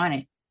they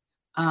wanted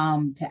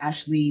to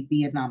actually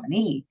be a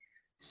nominee.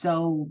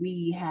 So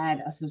we had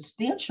a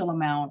substantial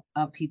amount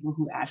of people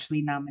who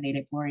actually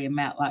nominated Gloria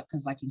Matlock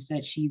because, like you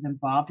said, she's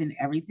involved in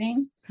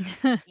everything.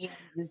 And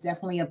is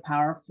definitely a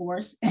power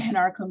force in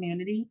our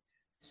community.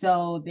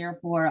 So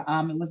therefore,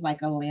 it was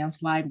like a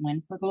landslide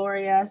win for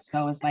Gloria.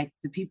 So it's like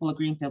the people of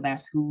Greenfield,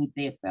 that's who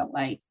they felt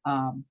like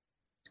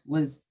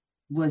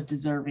was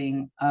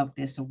deserving of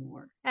this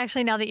award.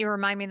 Actually, now that you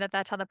remind me that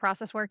that's how the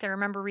process worked, I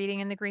remember reading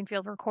in the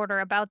Greenfield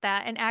Recorder about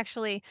that. And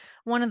actually,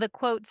 one of the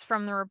quotes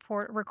from the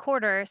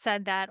recorder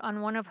said that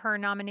on one of her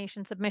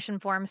nomination submission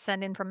forms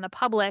sent in from the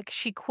public,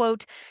 she,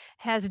 quote,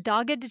 has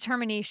dogged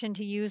determination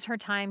to use her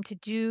time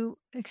to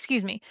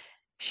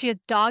she has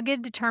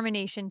dogged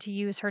determination to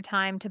use her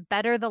time to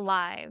better the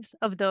lives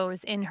of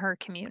those in her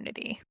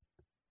community.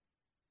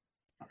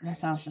 That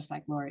sounds just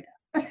like Gloria.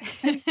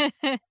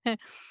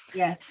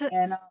 Yes,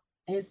 and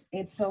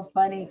it's so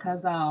funny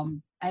because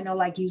I know,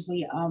 like,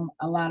 usually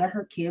a lot of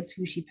her kids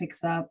who she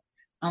picks up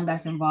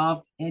that's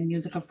involved in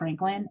Music of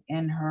Franklin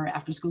and her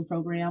after school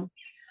program.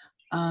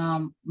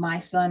 My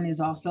son is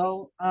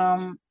also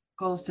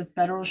goes to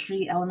Federal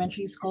Street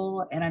Elementary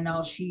School, and I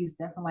know she's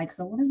definitely like,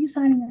 so when are you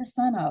signing your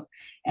son up?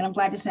 And I'm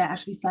glad to say I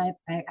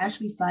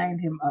actually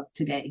signed him up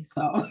today.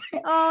 So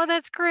oh,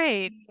 that's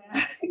great.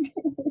 Yeah.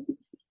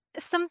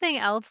 something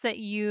else that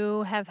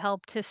you have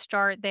helped to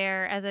start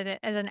there as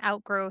an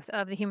outgrowth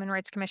of the Human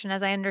Rights Commission,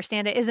 as I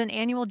understand it, is an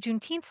annual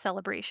Juneteenth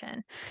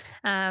celebration.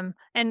 And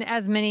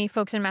as many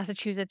folks in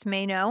Massachusetts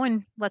may know,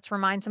 and let's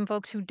remind some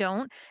folks who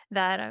don't,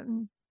 that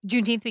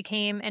Juneteenth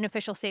became an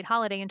official state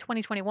holiday in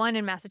 2021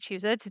 in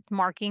Massachusetts. It's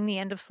marking the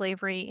end of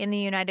slavery in the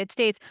United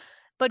States.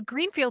 But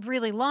Greenfield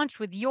really launched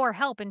with your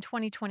help in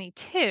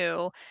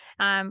 2022.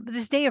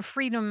 This Day of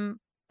Freedom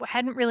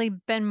hadn't really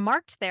been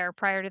marked there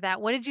prior to that.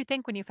 What did you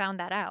think when you found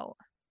that out?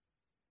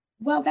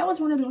 Well, that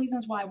was one of the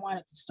reasons why I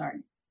wanted to start.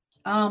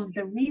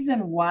 The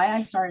reason why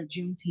I started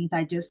Juneteenth,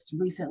 I just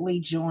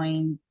recently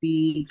joined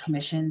the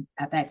commission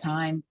at that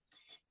time.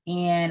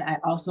 And I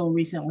also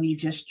recently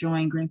just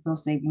joined Greenfield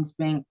Savings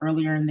Bank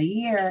earlier in the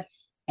year.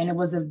 And it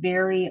was a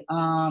very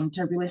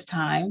turbulent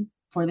time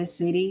for the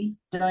city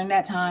during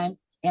that time.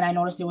 And I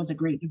noticed there was a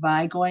great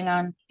divide going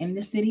on in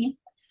the city.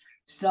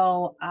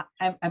 So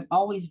I've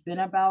always been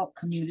about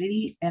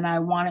community, and I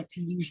wanted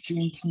to use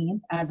Juneteenth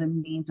as a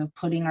means of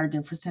putting our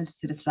differences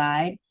to the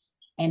side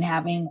and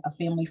having a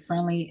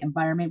family-friendly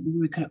environment where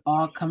we could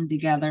all come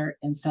together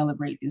and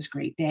celebrate this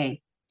great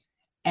day.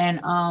 And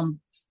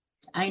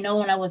I know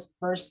when I was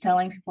first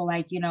telling people,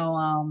 like,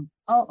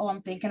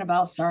 I'm thinking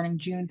about starting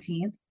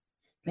Juneteenth,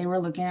 they were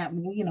looking at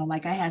me,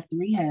 like I had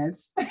three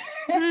heads.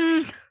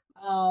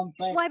 Mm,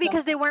 But why? some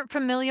Because they weren't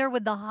familiar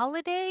with the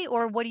holiday,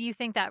 or what do you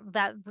think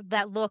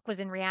that look was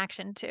in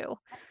reaction to?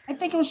 I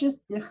think it was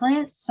just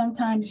different.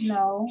 Sometimes,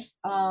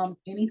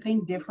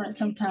 anything different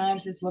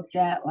sometimes is looked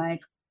at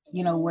like,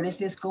 what is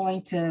this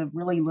going to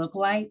really look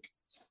like?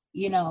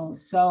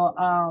 So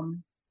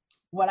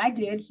what I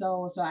did,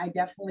 so I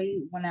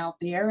definitely went out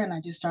there and I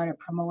just started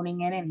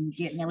promoting it and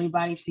getting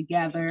everybody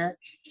together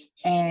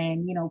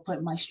and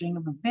put my string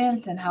of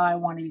events and how I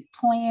wanted it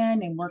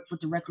planned and worked with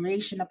the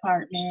recreation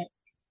department.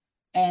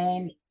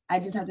 And I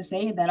just have to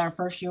say that our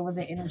first year was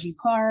at Energy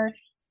Park,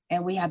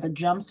 and we had the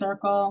drum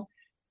circle,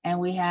 and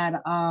we had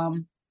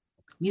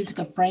Music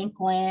of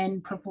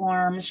Franklin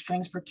perform,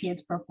 Strings for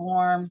Kids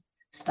perform,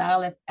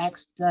 Style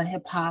FX, the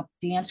hip hop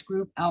dance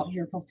group out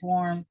here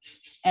perform.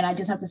 And I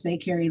just have to say,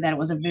 Carrie, that it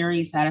was a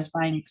very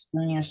satisfying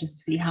experience just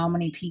to see how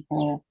many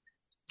people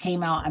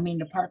came out. I mean,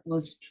 the park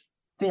was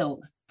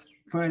filled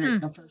for Hmm.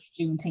 the first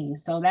Juneteenth.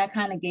 So that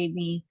kind of gave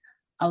me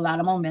a lot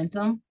of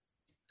momentum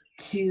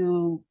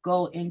to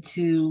go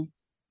into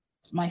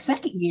my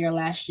second year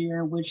last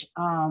year, which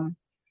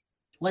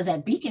was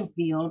at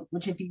Beaconfield,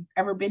 which if you've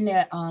ever been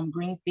to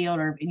Greenfield,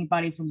 or if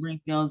anybody from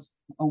Greenfield's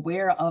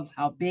aware of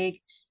how big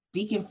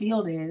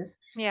Beaconfield is.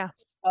 Yeah.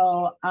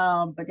 So,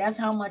 but that's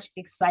how much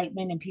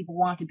excitement and people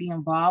want to be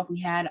involved. We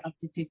had up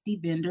to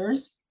 50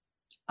 vendors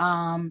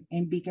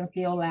in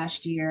Beaconfield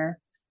last year.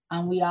 I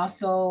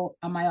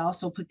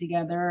also put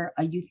together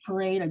a youth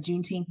parade, a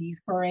Juneteenth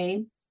youth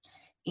parade,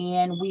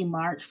 and we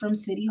marched from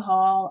City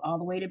Hall all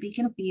the way to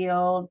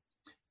Beaconfield,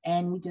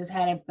 and we just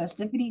had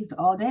festivities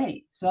all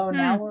day. So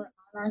now Hmm. we're on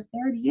our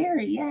third year,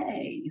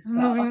 yay! So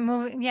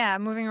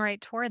Moving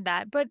right toward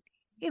that. But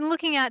in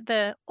looking at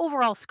the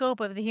overall scope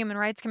of the Human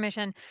Rights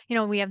Commission,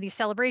 we have these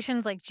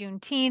celebrations like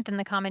Juneteenth and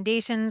the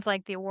commendations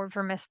like the award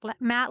for Miss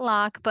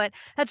Matlock, but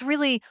that's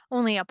really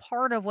only a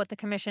part of what the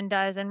commission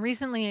does. And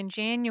recently in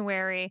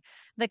January,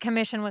 the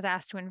commission was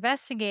asked to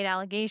investigate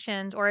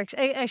allegations, or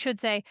I should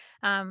say,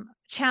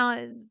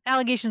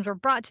 allegations were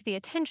brought to the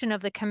attention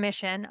of the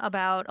commission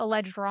about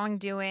alleged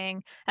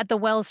wrongdoing at the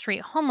Wells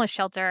Street homeless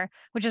shelter,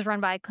 which is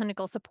run by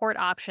Clinical Support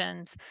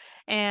Options.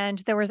 And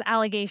there was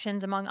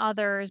allegations among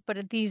others,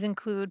 but these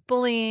include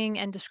bullying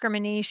and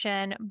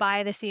discrimination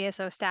by the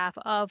CSO staff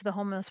of the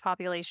homeless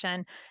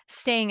population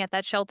staying at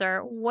that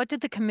shelter. What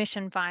did the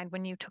commission find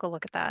when you took a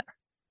look at that?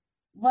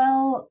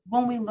 well,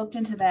 when we looked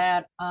into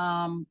that,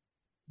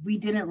 we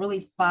didn't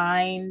really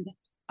find.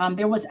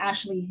 There was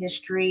actually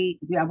history.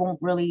 I won't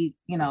really,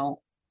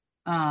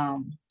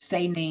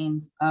 say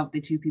names of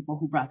the two people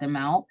who brought them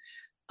out,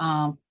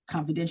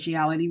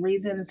 confidentiality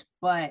reasons.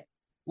 But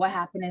what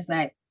happened is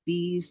that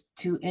these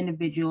two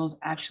individuals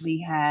actually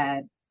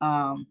had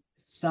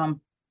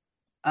some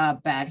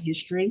bad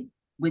history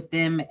with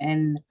them,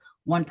 and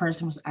one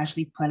person was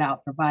actually put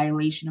out for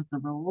violation of the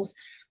rules.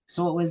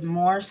 So it was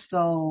more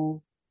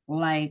so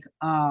like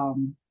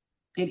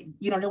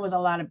there was a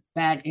lot of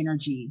bad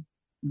energy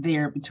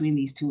there between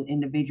these two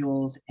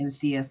individuals and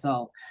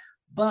CSO.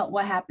 But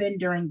what happened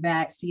during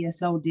that,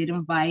 CSO did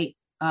invite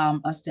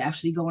us to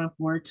actually go in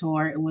for a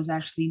tour. It was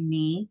actually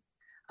me,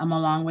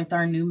 along with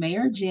our new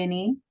mayor,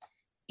 Jenny,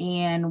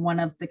 and one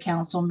of the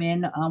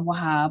councilmen,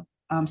 Wahab.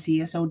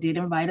 CSO did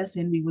invite us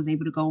in. We was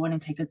able to go in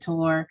and take a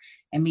tour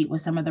and meet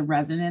with some of the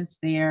residents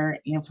there.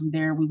 And from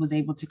there, we was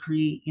able to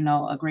create,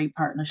 a great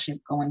partnership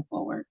going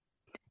forward.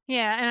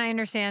 Yeah, and I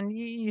understand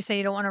you say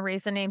you don't want to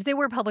raise the names. They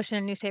were published in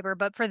a newspaper,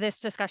 but for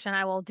this discussion,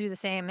 I will do the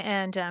same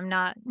and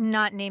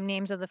not name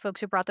names of the folks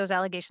who brought those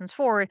allegations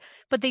forward.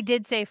 But they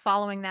did say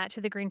following that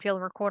to the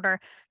Greenfield Recorder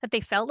that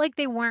they felt like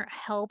they weren't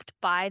helped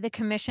by the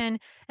commission.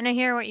 And I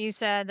hear what you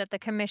said, that the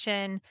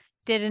commission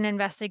did an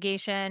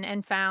investigation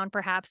and found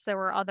perhaps there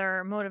were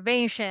other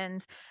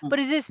motivations. But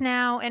is this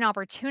now an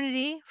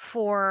opportunity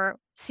for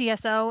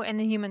CSO and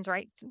the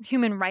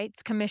Human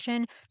Rights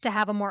Commission to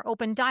have a more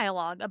open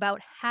dialogue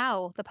about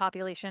how the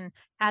population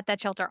at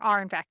that shelter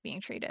are in fact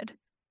being treated?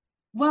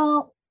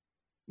 Well,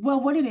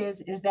 what it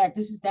is that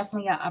this is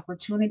definitely an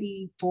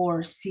opportunity for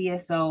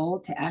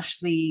CSO to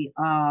actually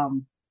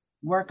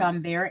work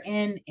on their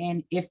end,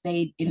 and if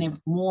they needed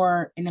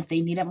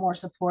more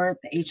support,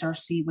 the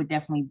HRC would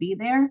definitely be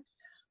there.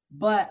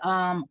 But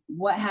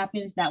what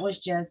happens, that was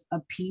just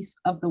a piece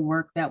of the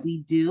work that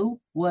we do,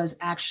 was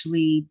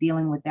actually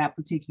dealing with that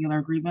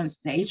particular grievance.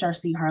 The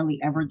HRC hardly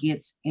ever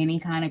gets any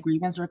kind of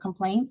grievance or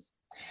complaints.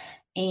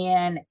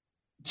 And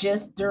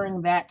just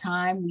during that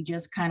time, we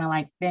just kind of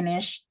like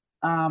finished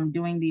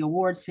doing the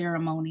award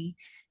ceremony,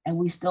 and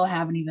we still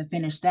haven't even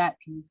finished that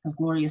piece because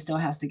Gloria still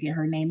has to get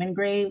her name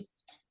engraved.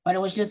 But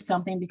it was just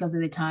something, because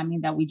of the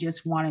timing, that we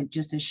just wanted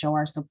just to show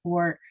our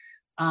support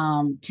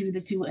to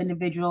the two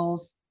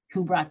individuals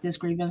who brought this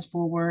grievance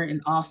forward,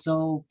 and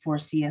also for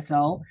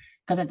CSO,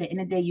 because at the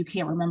end of the day, you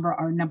can't remember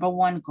our number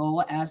one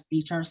goal as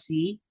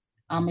HRC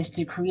is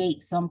to create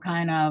some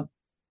kind of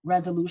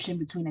resolution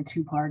between the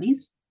two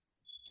parties,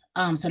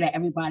 so that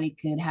everybody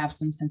could have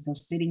some sense of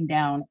sitting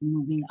down and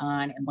moving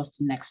on and what's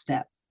the next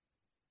step.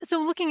 So,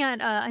 looking at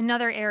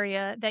another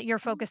area that you're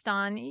focused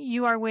on,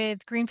 you are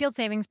with Greenfield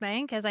Savings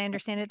Bank, as I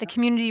understand it, the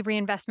Community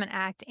Reinvestment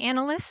Act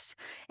analyst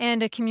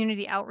and a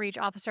community outreach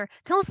officer.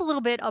 Tell us a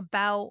little bit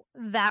about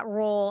that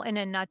role in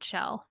a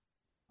nutshell.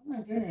 Oh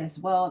my goodness.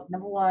 Well,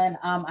 number one,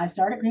 I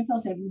started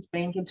Greenfield Savings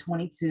Bank in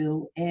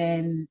 22.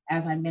 And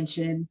as I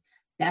mentioned,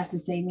 that's the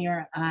same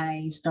year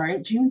I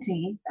started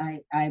Juneteenth.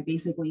 I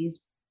basically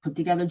put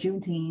together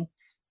Juneteenth.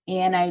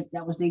 And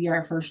that was the year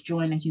I first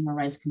joined the Human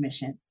Rights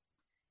Commission.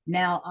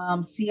 Now,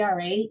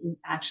 CRA is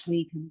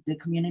actually the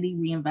Community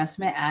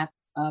Reinvestment Act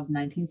of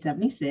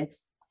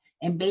 1976.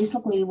 And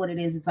basically what it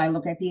is I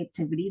look at the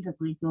activities of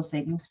Greenfield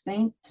Savings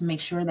Bank to make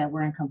sure that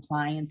we're in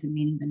compliance and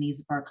meeting the needs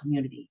of our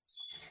community.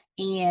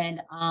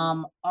 And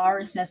our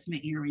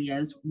assessment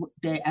areas,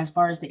 as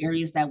far as the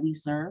areas that we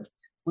serve,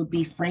 would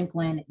be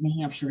Franklin, New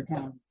Hampshire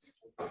counties.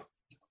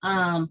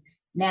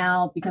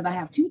 Now, because I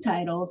have two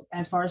titles,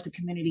 as far as the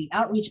community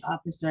outreach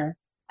officer,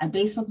 I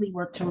basically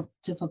work to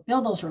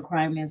fulfill those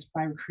requirements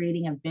by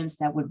creating events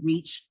that would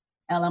reach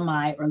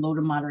LMI or low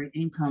to moderate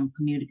income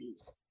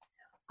communities.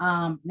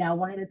 Now,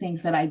 one of the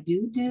things that I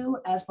do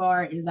as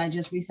far as I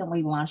just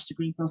recently launched the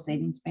Greenfield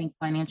Savings Bank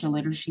Financial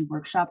Literacy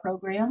Workshop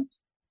Program.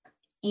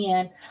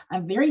 And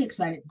I'm very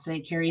excited to say,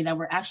 Carrie, that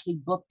we're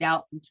actually booked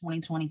out for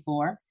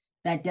 2024.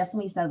 That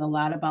definitely says a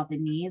lot about the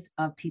needs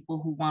of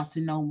people who wants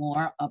to know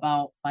more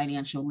about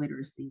financial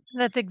literacy.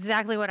 That's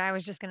exactly what I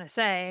was just going to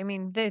say. I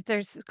mean,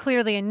 there's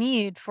clearly a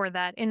need for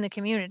that in the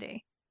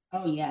community.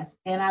 Oh, yes.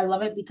 And I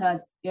love it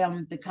because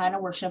the kind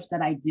of workshops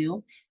that I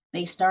do,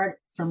 they start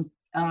from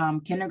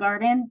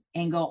kindergarten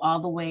and go all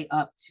the way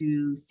up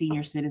to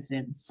senior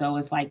citizens. So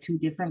it's like two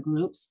different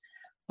groups.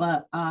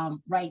 But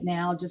right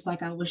now, just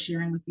like I was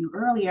sharing with you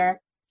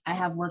earlier, I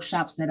have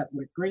workshops set up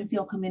with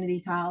Greenfield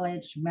Community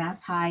College,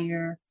 Mass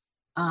Hire,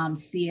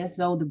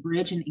 CSO, The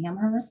Bridge in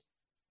Amherst,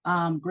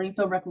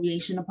 Greenfield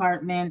Recreation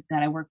Department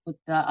that I work with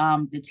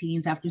the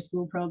Teens After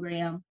School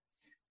Program,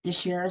 the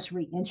Sheriff's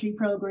Reentry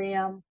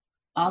Program,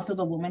 also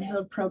the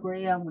Womanhood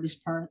Program, which is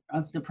part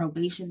of the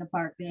Probation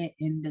Department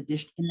in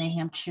the New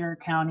Hampshire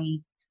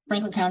County,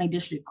 Franklin County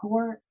District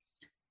Court,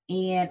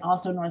 and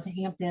also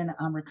Northampton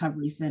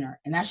Recovery Center.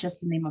 And that's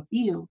just to name a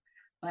few.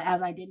 But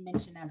as I did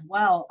mention as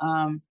well,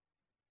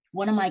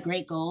 one of my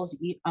great goals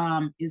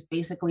is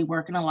basically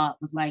working a lot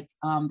with like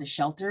the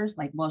shelters,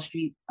 like Wall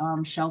Street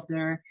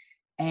Shelter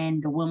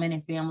and the Women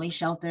and Family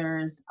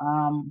Shelters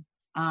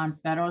on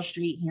Federal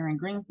Street here in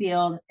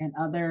Greenfield, and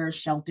other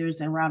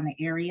shelters around the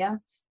area,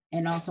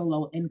 and also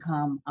low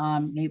income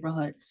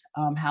neighborhoods,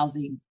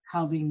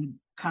 housing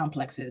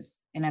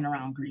complexes in and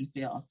around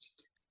Greenfield.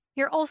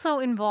 You're also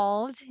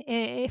involved,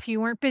 if you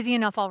weren't busy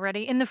enough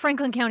already, in the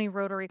Franklin County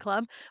Rotary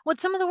Club.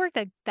 What's some of the work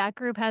that that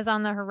group has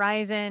on the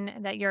horizon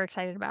that you're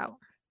excited about?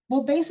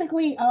 Well,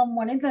 basically,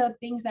 one of the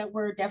things that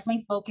we're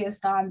definitely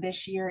focused on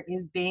this year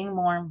is being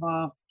more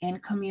involved in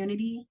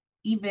community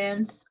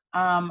events.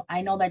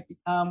 I know that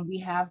we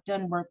have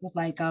done work with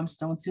like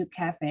Stone Soup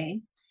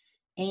Cafe,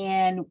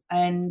 and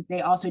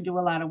they also do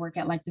a lot of work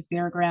at like the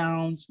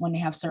fairgrounds when they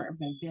have certain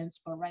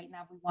events. But right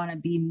now we want to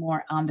be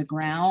more on the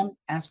ground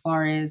as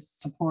far as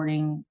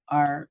supporting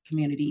our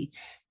community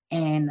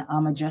and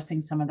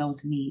addressing some of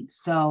those needs.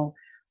 So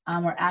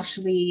we're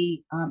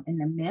actually in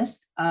the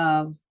midst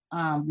of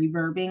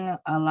reverbing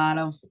a lot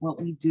of what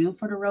we do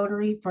for the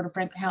Rotary, for the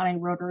Franklin County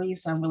Rotary.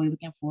 So I'm really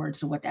looking forward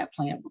to what that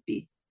plan will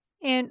be.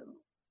 And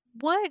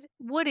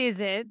what is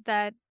it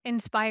that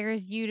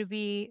inspires you to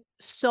be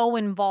so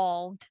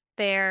involved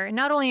there,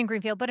 not only in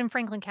Greenfield, but in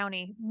Franklin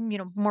County,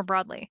 more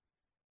broadly?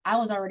 I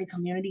was already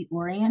community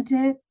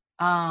oriented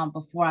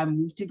before I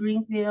moved to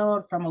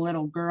Greenfield. From a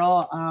little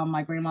girl,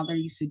 my grandmother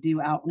used to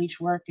do outreach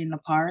work in the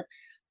park.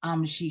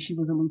 She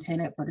was a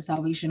lieutenant for the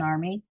Salvation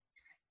Army.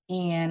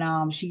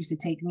 And she used to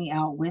take me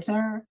out with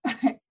her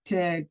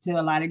to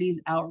a lot of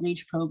these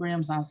outreach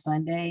programs on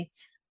Sunday,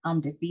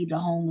 to feed the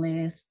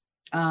homeless,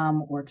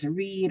 or to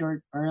read,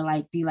 or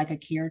like be like a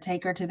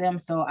caretaker to them.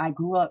 So I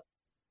grew up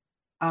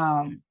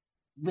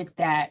with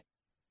that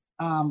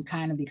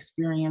kind of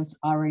experience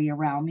already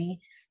around me,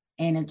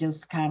 and it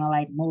just kind of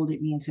like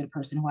molded me into the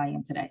person who I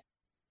am today.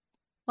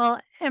 Well,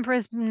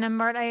 Empress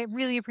Nembart, I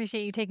really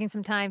appreciate you taking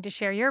some time to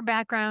share your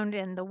background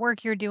and the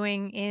work you're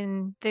doing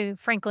in the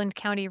Franklin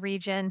County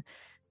region.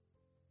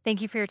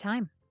 Thank you for your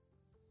time.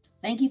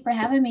 Thank you for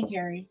having me,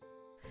 Carrie.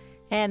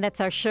 And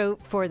that's our show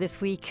for this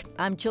week.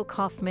 I'm Jill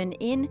Kaufman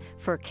in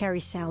for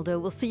Carrie Saldo.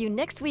 We'll see you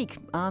next week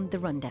on The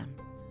Rundown.